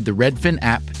 Download the Redfin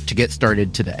app to get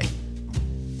started today.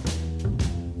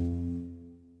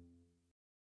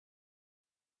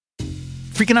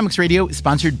 Freakonomics Radio is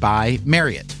sponsored by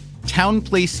Marriott.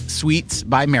 TownePlace Suites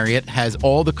by Marriott has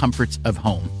all the comforts of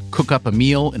home. Cook up a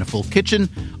meal in a full kitchen,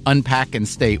 unpack and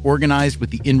stay organized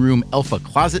with the in-room Elfa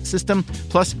closet system,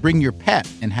 plus bring your pet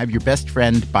and have your best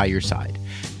friend by your side.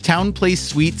 TownePlace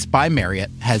Suites by Marriott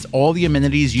has all the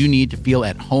amenities you need to feel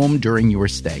at home during your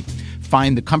stay.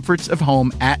 Find the comforts of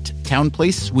home at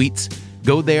TownePlace Suites.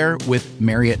 Go there with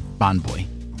Marriott Bonvoy.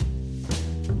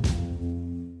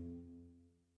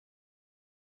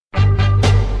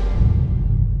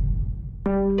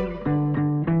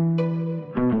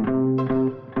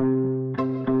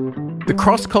 The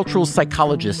cross-cultural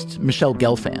psychologist Michelle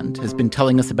Gelfand has been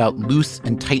telling us about loose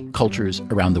and tight cultures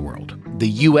around the world. The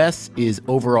U.S. is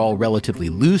overall relatively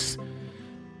loose.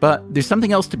 But there's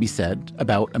something else to be said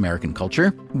about American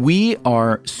culture. We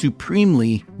are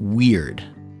supremely weird.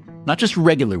 Not just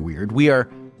regular weird, we are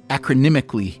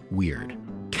acronymically weird.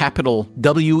 Capital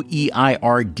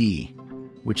WEIRD,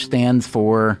 which stands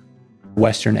for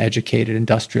Western, educated,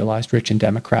 industrialized, rich, and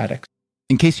democratic.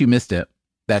 In case you missed it,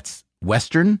 that's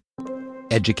Western,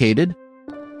 educated,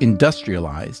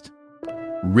 industrialized,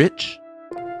 rich,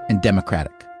 and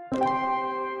democratic.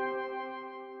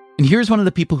 And here's one of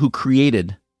the people who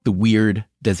created the weird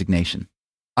designation.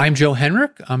 I'm Joe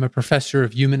Henrich. I'm a professor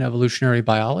of human evolutionary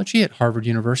biology at Harvard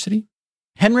University.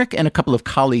 Henrich and a couple of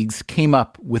colleagues came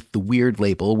up with the weird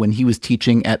label when he was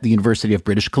teaching at the University of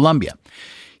British Columbia.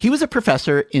 He was a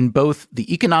professor in both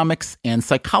the economics and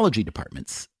psychology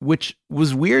departments, which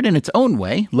was weird in its own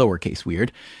way, lowercase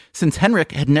weird, since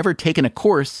Henrich had never taken a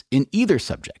course in either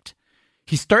subject.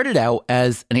 He started out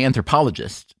as an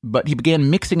anthropologist, but he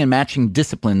began mixing and matching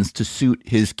disciplines to suit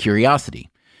his curiosity.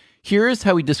 Here's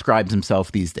how he describes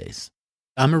himself these days.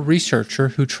 I'm a researcher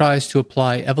who tries to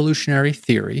apply evolutionary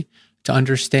theory to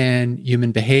understand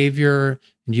human behavior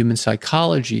and human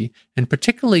psychology, and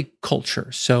particularly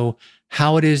culture. So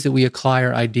how it is that we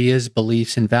acquire ideas,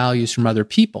 beliefs, and values from other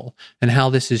people, and how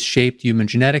this has shaped human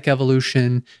genetic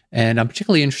evolution. And I'm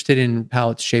particularly interested in how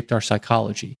it's shaped our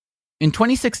psychology. In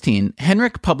 2016,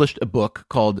 Henrich published a book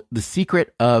called The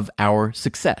Secret of Our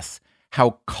Success: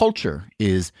 How Culture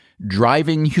is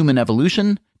Driving Human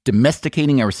Evolution,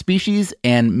 Domesticating Our Species,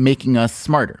 and Making Us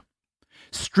Smarter.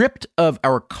 Stripped of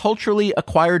our culturally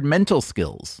acquired mental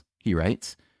skills, he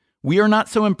writes, we are not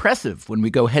so impressive when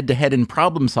we go head-to-head in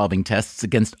problem-solving tests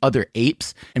against other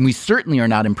apes, and we certainly are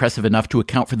not impressive enough to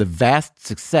account for the vast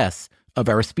success of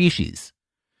our species.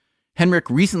 Henrich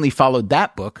recently followed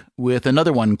that book with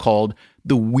another one called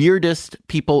The Weirdest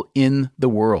People in the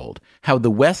World: How the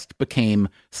West Became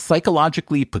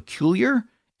Psychologically Peculiar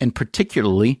and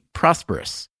Particularly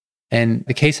Prosperous. And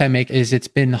the case I make is it's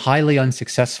been highly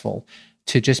unsuccessful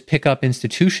to just pick up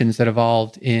institutions that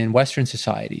evolved in Western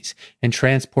societies and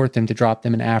transport them to drop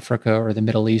them in Africa or the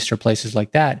Middle East or places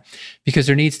like that, because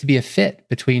there needs to be a fit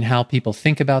between how people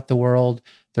think about the world,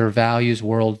 their values,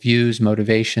 worldviews,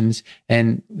 motivations,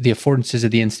 and the affordances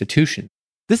of the institution.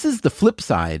 This is the flip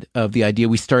side of the idea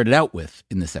we started out with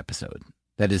in this episode.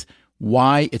 That is,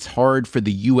 why it's hard for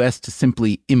the U.S. to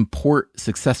simply import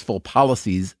successful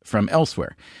policies from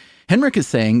elsewhere. Henrich is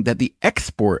saying that the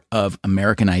export of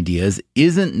American ideas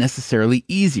isn't necessarily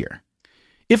easier.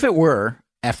 If it were,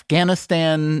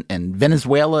 Afghanistan and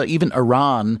Venezuela, even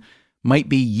Iran, might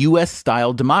be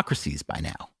U.S.-style democracies by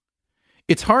now.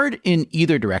 It's hard in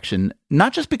either direction,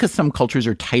 not just because some cultures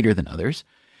are tighter than others.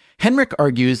 Henrich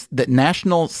argues that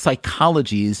national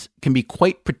psychologies can be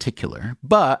quite particular,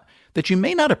 but that you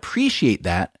may not appreciate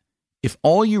that if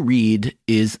all you read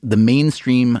is the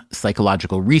mainstream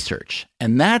psychological research.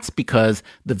 And that's because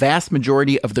the vast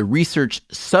majority of the research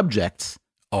subjects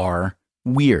are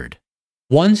weird.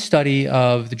 One study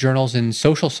of the journals in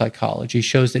social psychology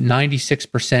shows that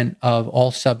 96% of all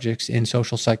subjects in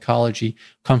social psychology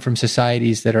come from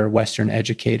societies that are Western,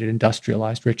 educated,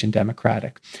 industrialized, rich, and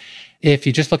democratic. If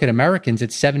you just look at Americans,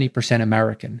 it's 70%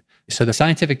 American. So the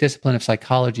scientific discipline of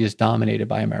psychology is dominated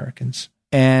by Americans.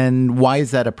 And why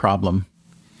is that a problem?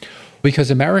 Because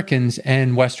Americans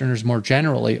and Westerners more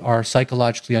generally are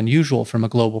psychologically unusual from a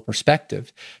global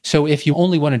perspective. So if you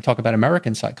only want to talk about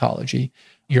American psychology,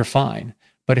 you're fine.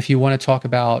 But if you want to talk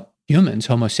about humans,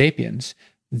 Homo sapiens,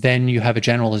 then you have a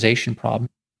generalization problem.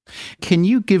 Can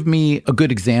you give me a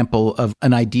good example of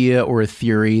an idea or a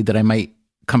theory that I might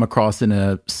come across in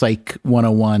a Psych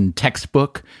 101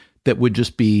 textbook that would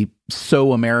just be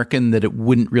so American that it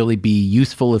wouldn't really be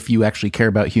useful if you actually care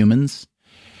about humans?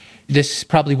 This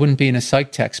probably wouldn't be in a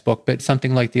psych textbook, but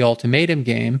something like the ultimatum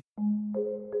game.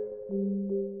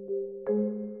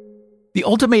 The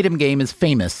ultimatum game is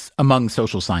famous among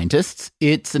social scientists.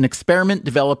 It's an experiment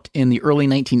developed in the early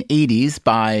 1980s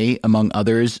by, among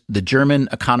others, the German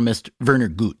economist Werner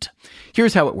Guth.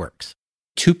 Here's how it works.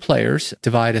 Two players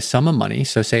divide a sum of money,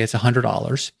 so say it's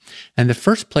 $100, and the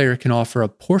first player can offer a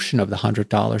portion of the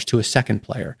 $100 to a second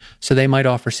player. So they might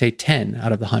offer, say, 10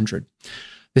 out of the 100.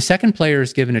 The second player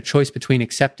is given a choice between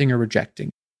accepting or rejecting.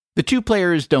 The two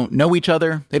players don't know each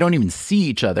other, they don't even see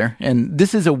each other, and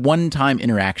this is a one-time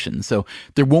interaction, so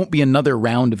there won't be another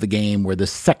round of the game where the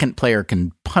second player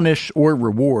can punish or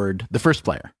reward the first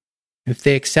player. If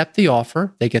they accept the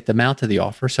offer, they get the amount of the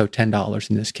offer, so $10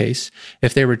 in this case.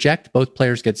 If they reject, both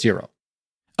players get $0.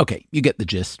 Okay, you get the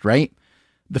gist, right?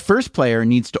 The first player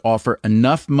needs to offer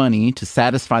enough money to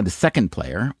satisfy the second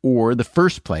player, or the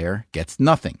first player gets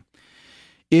nothing.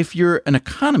 If you're an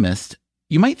economist,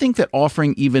 You might think that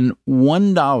offering even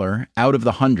 $1 out of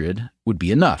the 100 would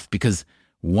be enough because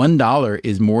 $1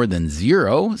 is more than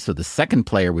zero, so the second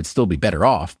player would still be better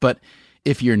off. But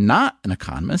if you're not an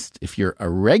economist, if you're a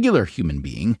regular human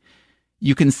being,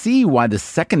 you can see why the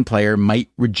second player might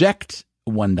reject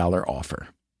a $1 offer.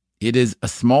 It is a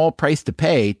small price to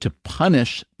pay to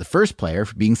punish the first player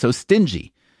for being so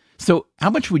stingy. So how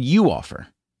much would you offer?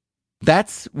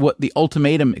 That's what the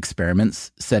ultimatum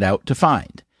experiments set out to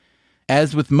find.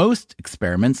 As with most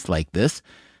experiments like this,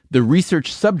 the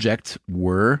research subjects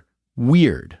were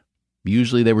weird.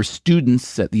 Usually they were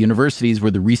students at the universities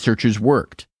where the researchers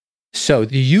worked. So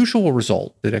the usual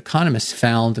result that economists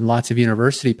found in lots of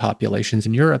university populations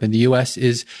in Europe and the US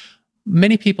is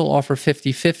many people offer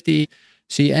 50-50.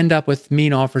 So you end up with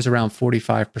mean offers around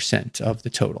 45% of the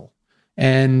total.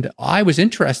 And I was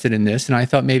interested in this, and I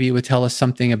thought maybe it would tell us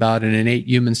something about an innate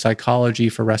human psychology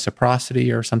for reciprocity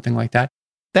or something like that.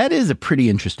 That is a pretty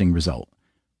interesting result.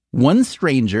 One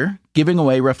stranger giving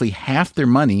away roughly half their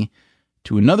money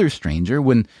to another stranger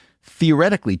when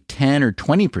theoretically 10 or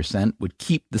 20% would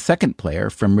keep the second player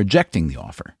from rejecting the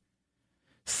offer.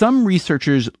 Some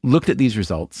researchers looked at these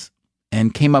results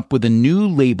and came up with a new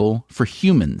label for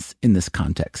humans in this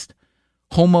context,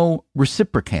 Homo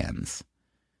reciprocans.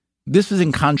 This was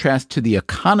in contrast to the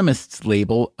economists'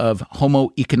 label of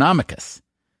Homo economicus.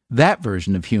 That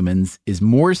version of humans is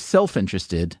more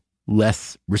self-interested,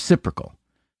 less reciprocal.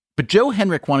 But Joe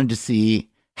Henrich wanted to see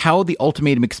how the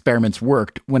ultimatum experiments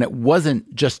worked when it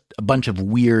wasn't just a bunch of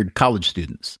weird college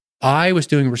students. I was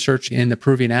doing research in the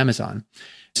Peruvian Amazon.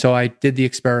 So I did the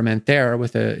experiment there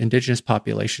with an indigenous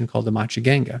population called the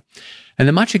Machigenga. And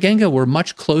the Machigenga were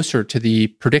much closer to the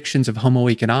predictions of Homo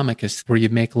economicus, where you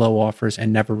make low offers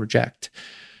and never reject.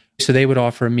 So they would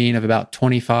offer a mean of about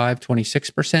 25,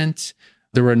 26%.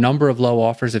 There were a number of low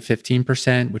offers of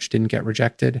 15%, which didn't get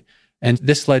rejected. And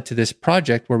this led to this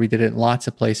project where we did it in lots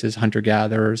of places,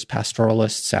 hunter-gatherers,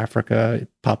 pastoralists, Africa,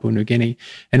 Papua New Guinea.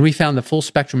 And we found the full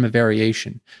spectrum of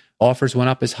variation. Offers went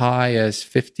up as high as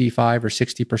 55 or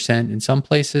 60% in some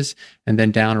places, and then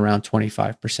down around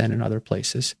 25% in other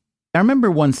places. I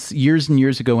remember once, years and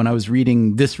years ago, when I was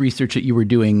reading this research that you were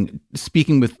doing,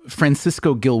 speaking with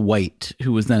Francisco Gil White,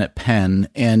 who was then at Penn,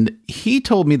 and he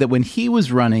told me that when he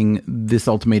was running this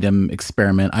ultimatum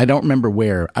experiment, I don't remember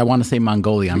where, I want to say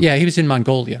Mongolia. Yeah, he was in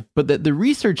Mongolia. But the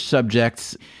research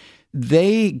subjects,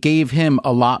 they gave him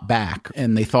a lot back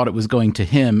and they thought it was going to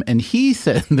him. And he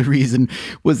said the reason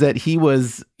was that he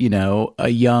was, a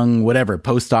young,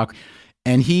 postdoc,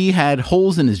 and he had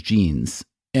holes in his genes.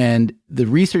 And the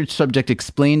research subject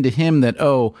explained to him that,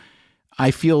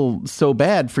 I feel so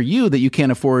bad for you that you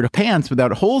can't afford pants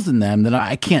without holes in them, that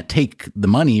I can't take the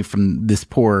money from this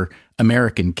poor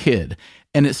American kid.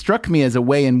 And it struck me as a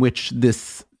way in which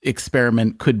this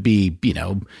experiment could be,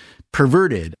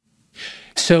 perverted.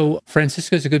 So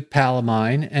Francisco's a good pal of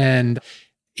mine, and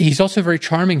he's also a very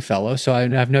charming fellow, so I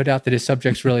have no doubt that his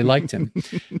subjects really liked him.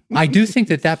 I do think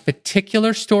that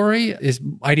particular story is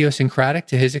idiosyncratic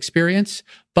to his experience,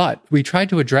 but we tried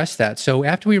to address that. So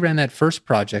after we ran that first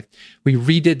project, we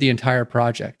redid the entire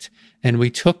project, and we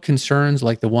took concerns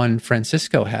like the one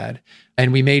Francisco had,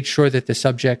 and we made sure that the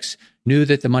subjects knew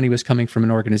that the money was coming from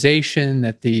an organization,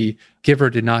 that the giver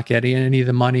did not get any of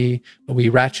the money. We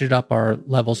ratcheted up our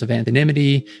levels of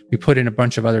anonymity. We put in a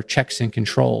bunch of other checks and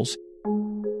controls.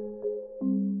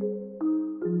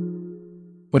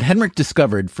 What Henrich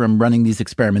discovered from running these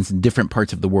experiments in different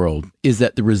parts of the world is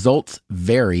that the results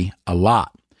vary a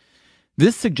lot.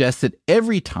 This suggests that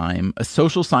every time a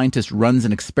social scientist runs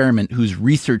an experiment whose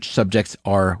research subjects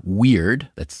are weird,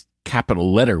 that's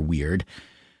capital letter weird,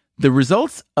 the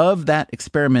results of that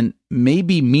experiment may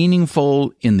be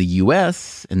meaningful in the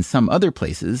US and some other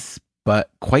places, but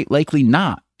quite likely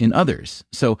not in others.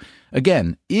 So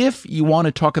again, if you want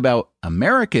to talk about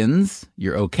Americans,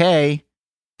 you're okay.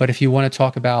 But if you want to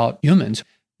talk about humans,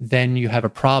 then you have a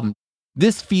problem.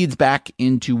 This feeds back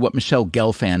into what Michelle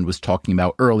Gelfand was talking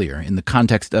about earlier in the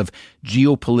context of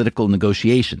geopolitical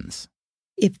negotiations.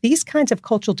 If these kinds of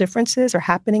cultural differences are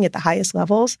happening at the highest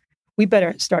levels, we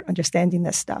better start understanding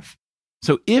this stuff.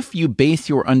 So if you base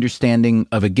your understanding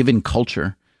of a given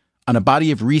culture on a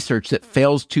body of research that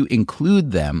fails to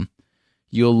include them,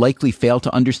 you'll likely fail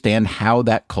to understand how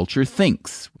that culture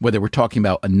thinks, whether we're talking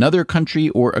about another country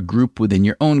or a group within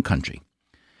your own country.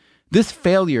 This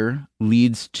failure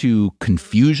leads to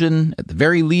confusion at the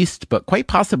very least, but quite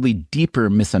possibly deeper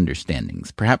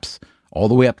misunderstandings, perhaps all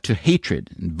the way up to hatred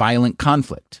and violent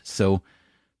conflict. So,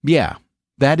 yeah,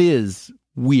 that is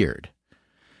weird.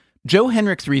 Joe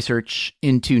Henrich's research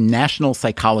into national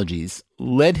psychologies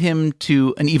led him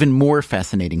to an even more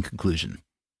fascinating conclusion.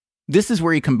 This is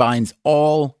where he combines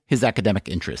all his academic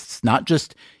interests, not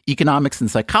just economics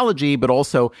and psychology, but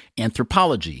also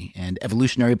anthropology and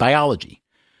evolutionary biology.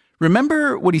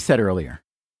 Remember what he said earlier.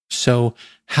 So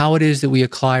how it is that we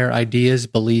acquire ideas,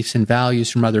 beliefs, and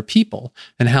values from other people,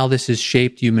 and how this has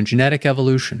shaped human genetic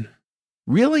evolution.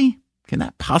 Really? Can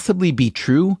that possibly be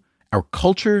true? Our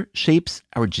culture shapes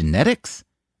our genetics?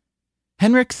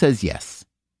 Henrik says yes.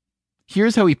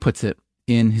 Here's how he puts it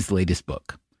in his latest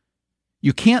book.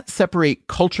 You can't separate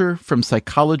culture from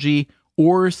psychology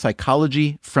or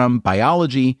psychology from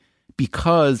biology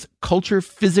because culture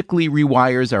physically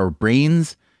rewires our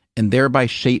brains and thereby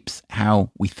shapes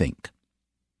how we think.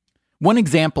 One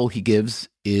example he gives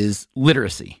is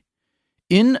literacy.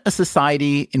 In a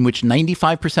society in which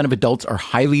 95% of adults are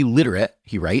highly literate,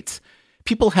 he writes,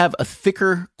 people have a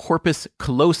thicker corpus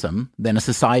callosum than a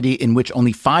society in which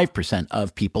only 5%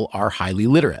 of people are highly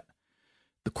literate.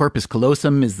 The corpus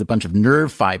callosum is the bunch of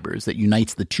nerve fibers that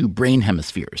unites the two brain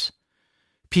hemispheres.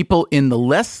 People in the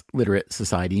less literate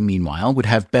society, meanwhile, would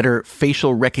have better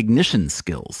facial recognition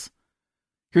skills.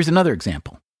 Here's another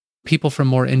example. People from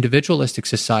more individualistic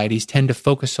societies tend to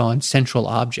focus on central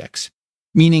objects.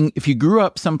 Meaning, if you grew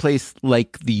up someplace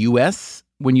like the US,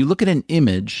 when you look at an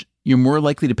image, you're more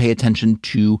likely to pay attention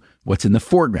to what's in the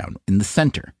foreground, in the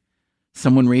center.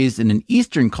 Someone raised in an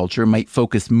Eastern culture might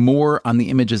focus more on the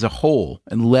image as a whole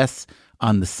and less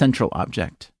on the central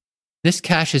object. This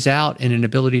cashes out in an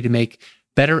ability to make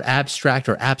better abstract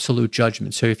or absolute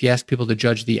judgments. So if you ask people to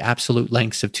judge the absolute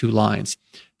lengths of two lines,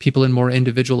 people in more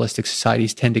individualistic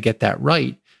societies tend to get that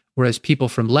right, whereas people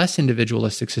from less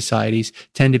individualistic societies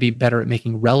tend to be better at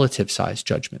making relative-sized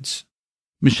judgments.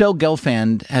 Michelle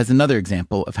Gelfand has another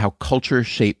example of how culture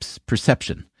shapes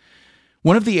perception.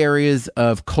 One of the areas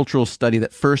of cultural study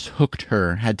that first hooked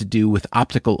her had to do with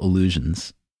optical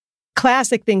illusions.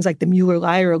 Classic things like the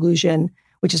Mueller-Lyer illusion,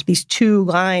 which is these two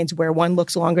lines where one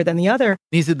looks longer than the other.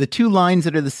 These are the two lines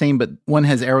that are the same, but one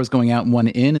has arrows going out and one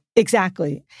in.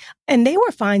 Exactly. And they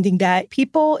were finding that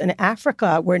people in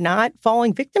Africa were not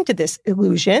falling victim to this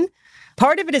illusion.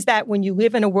 Part of it is that when you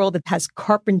live in a world that has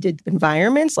carpentered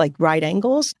environments, like right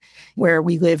angles, where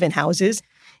we live in houses,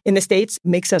 in the States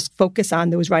makes us focus on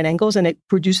those right angles and it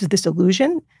produces this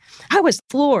illusion. I was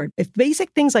floored. If basic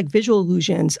things like visual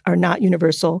illusions are not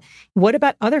universal, what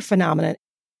about other phenomena?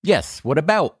 Yes, what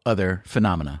about other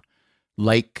phenomena?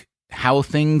 Like how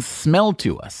things smell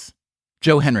to us.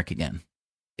 Joe Henrik again.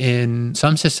 In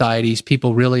some societies,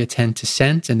 people really attend to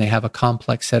scent, and they have a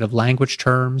complex set of language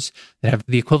terms that have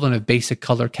the equivalent of basic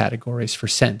color categories for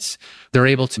scents. They're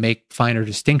able to make finer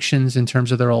distinctions in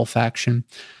terms of their olfaction.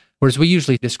 Whereas we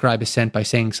usually describe a scent by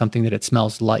saying something that it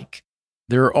smells like.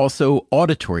 There are also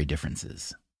auditory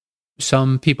differences.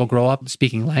 Some people grow up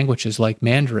speaking languages like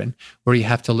Mandarin, where you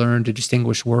have to learn to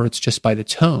distinguish words just by the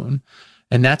tone.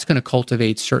 And that's going to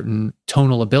cultivate certain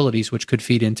tonal abilities, which could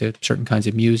feed into certain kinds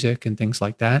of music and things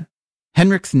like that.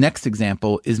 Henrik's next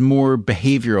example is more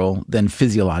behavioral than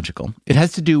physiological. It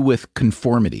has to do with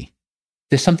conformity.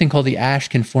 There's something called the Asch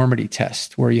conformity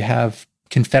test, where you have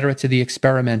confederates of the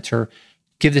experimenter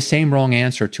give the same wrong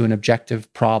answer to an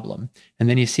objective problem. And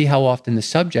then you see how often the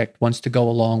subject wants to go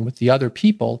along with the other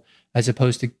people as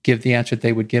opposed to give the answer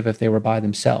they would give if they were by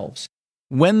themselves.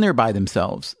 When they're by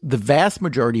themselves, the vast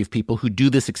majority of people who do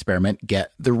this experiment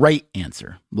get the right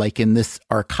answer, like in this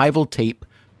archival tape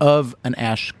of an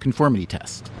Asch conformity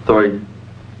test. 3.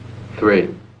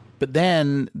 But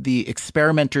then the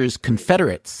experimenter's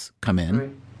confederates come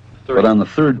in. 3. But on the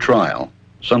third trial,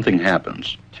 something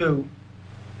happens. 2.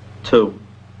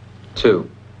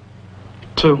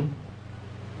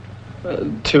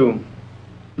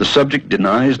 The subject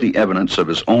denies the evidence of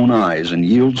his own eyes and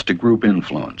yields to group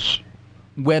influence.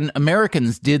 When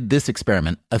Americans did this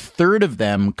experiment, a third of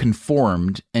them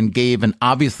conformed and gave an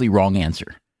obviously wrong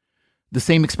answer. The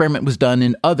same experiment was done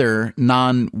in other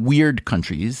non-weird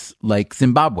countries like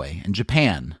Zimbabwe and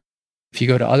Japan. If you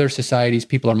go to other societies,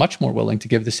 people are much more willing to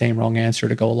give the same wrong answer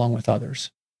to go along with others.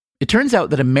 It turns out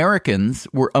that Americans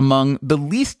were among the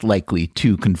least likely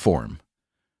to conform.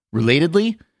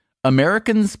 Relatedly,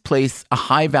 Americans place a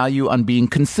high value on being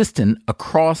consistent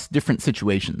across different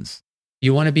situations.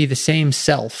 You want to be the same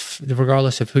self,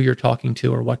 regardless of who you're talking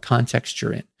to or what context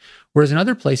you're in. Whereas in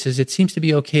other places, it seems to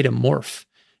be okay to morph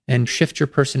and shift your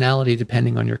personality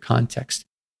depending on your context.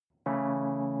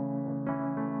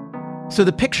 So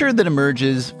the picture that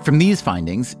emerges from these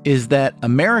findings is that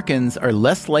Americans are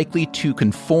less likely to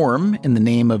conform in the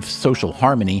name of social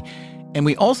harmony, and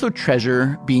we also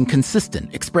treasure being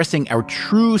consistent, expressing our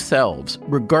true selves,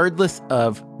 regardless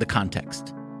of the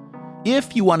context.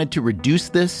 If you wanted to reduce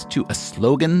this to a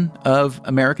slogan of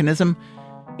Americanism,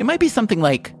 it might be something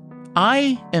like,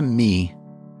 I am me.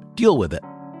 Deal with it.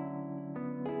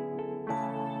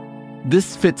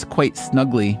 This fits quite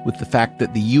snugly with the fact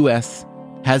that the U.S.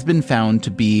 has been found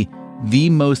to be the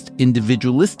most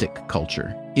individualistic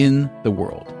culture in the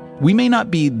world. We may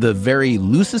not be the very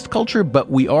loosest culture, but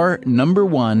we are number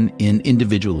one in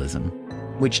individualism.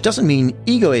 Which doesn't mean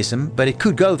egoism, but it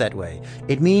could go that way.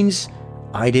 It means,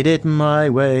 I did it my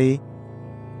way.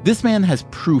 This man has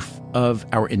proof of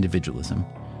our individualism.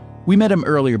 We met him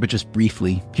earlier, but just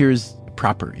briefly. Here's a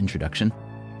proper introduction.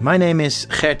 My name is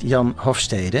Gert-Jan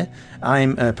Hofstede.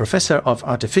 I'm a professor of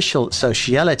artificial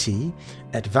sociality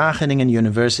at Wageningen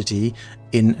University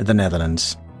in the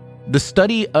Netherlands. The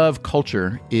study of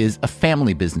culture is a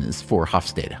family business for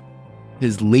Hofstede.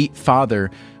 His late father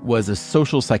was a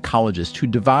social psychologist who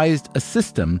devised a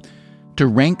system to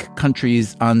rank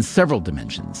countries on several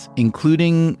dimensions,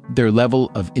 including their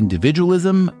level of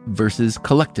individualism versus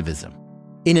collectivism.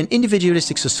 In an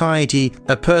individualistic society,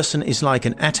 a person is like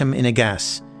an atom in a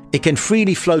gas. It can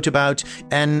freely float about,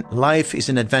 and life is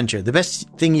an adventure. The best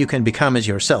thing you can become is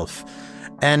yourself.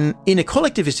 And in a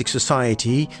collectivistic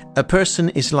society, a person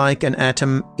is like an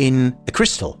atom in a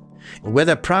crystal.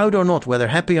 Whether proud or not, whether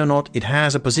happy or not, it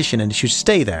has a position and it should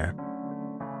stay there.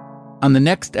 On the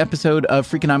next episode of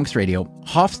Freakonomics Radio,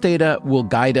 Hofstede will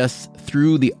guide us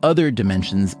through the other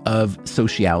dimensions of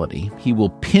sociality. He will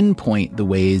pinpoint the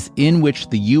ways in which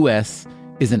the U.S.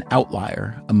 is an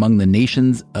outlier among the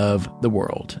nations of the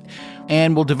world.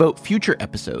 And we'll devote future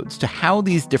episodes to how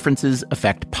these differences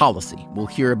affect policy. We'll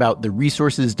hear about the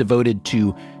resources devoted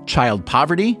to child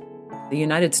poverty. The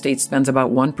United States spends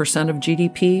about 1% of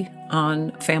GDP on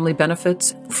family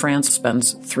benefits. France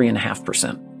spends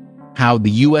 3.5%. How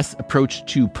the U.S. approach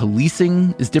to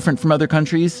policing is different from other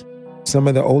countries. Some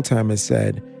of the old-timers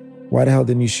said, why the hell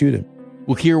didn't you shoot him?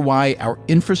 We'll hear why our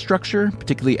infrastructure,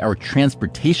 particularly our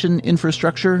transportation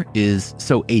infrastructure, is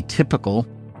so atypical.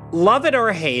 Love it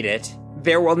or hate it,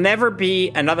 there will never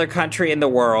be another country in the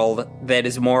world that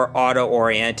is more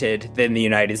auto-oriented than the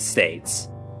United States.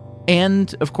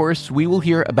 And, of course, we will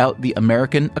hear about the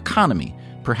American economy,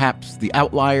 perhaps the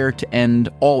outlier to end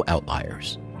all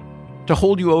outliers. To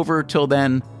hold you over till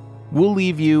then, we'll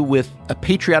leave you with a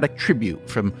patriotic tribute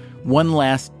from one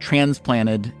last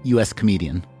transplanted U.S.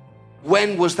 comedian.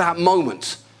 When was that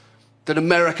moment that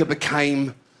America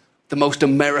became the most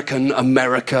American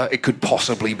America it could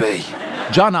possibly be?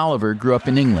 John Oliver grew up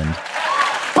in England.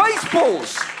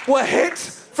 Baseballs were hit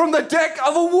from the deck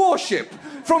of a warship,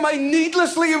 from a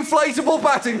needlessly inflatable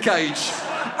batting cage,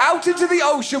 out into the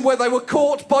ocean where they were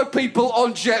caught by people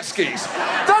on jet skis.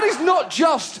 That is not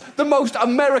just the most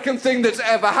American thing that's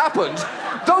ever happened.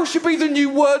 Those should be the new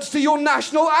words to your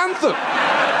national anthem.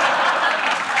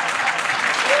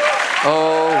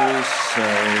 Oh,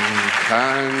 say,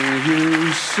 can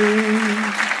you see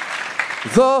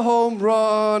the home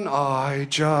run I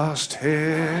just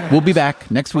hit? We'll be back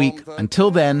next week.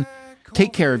 Until then,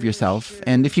 take care of yourself,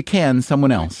 and if you can,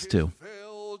 someone else, too.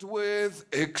 Filled with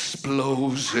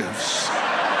explosives.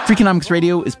 Freakonomics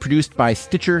Radio is produced by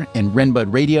Stitcher and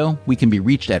Renbud Radio. We can be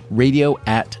reached at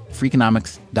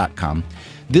radio@freakonomics.com.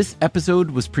 This episode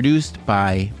was produced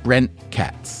by Brent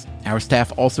Katz. Our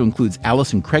staff also includes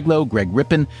Allison Craiglow, Greg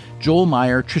Rippin, Joel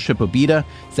Meyer, Trisha Bobita,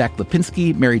 Zach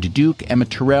Lipinski, Mary Duduke, Emma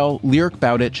Terrell, Lyric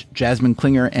Bowditch, Jasmine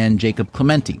Klinger, and Jacob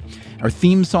Clementi. Our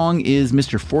theme song is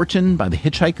Mr. Fortune by the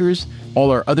Hitchhikers.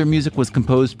 All our other music was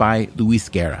composed by Luis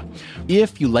Guerra.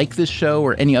 If you like this show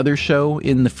or any other show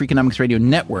in the Freakonomics Radio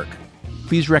Network,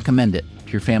 please recommend it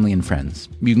to your family and friends.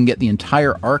 You can get the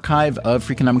entire archive of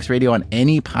Freakonomics Radio on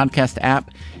any podcast app.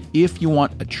 If you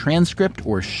want a transcript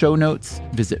or show notes,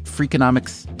 visit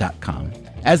Freakonomics.com.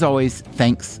 As always,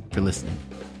 thanks for listening.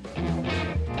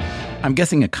 I'm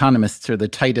guessing economists are the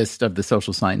tightest of the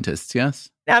social scientists, yes?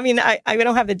 I mean, I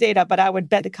don't have the data, but I would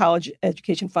bet the college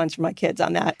education funds for my kids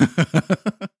on that.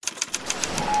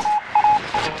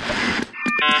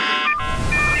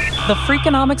 The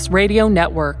Freakonomics Radio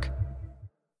Network.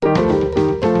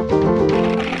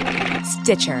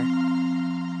 Stitcher.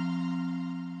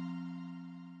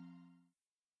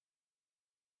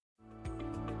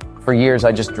 For years,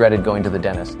 I just dreaded going to the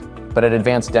dentist. But at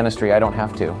Advanced Dentistry, I don't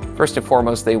have to. First and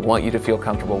foremost, they want you to feel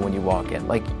comfortable when you walk in.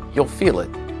 Like, you'll feel it.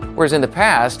 Whereas in the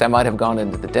past, I might have gone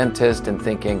into the dentist and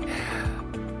thinking,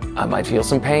 I might feel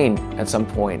some pain at some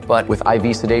point. But with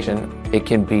IV sedation, it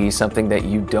can be something that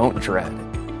you don't dread.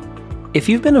 If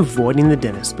you've been avoiding the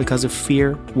dentist because of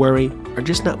fear, worry, or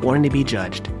just not wanting to be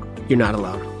judged, you're not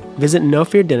alone. Visit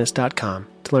nofeardentist.com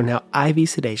to learn how IV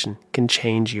sedation can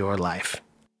change your life.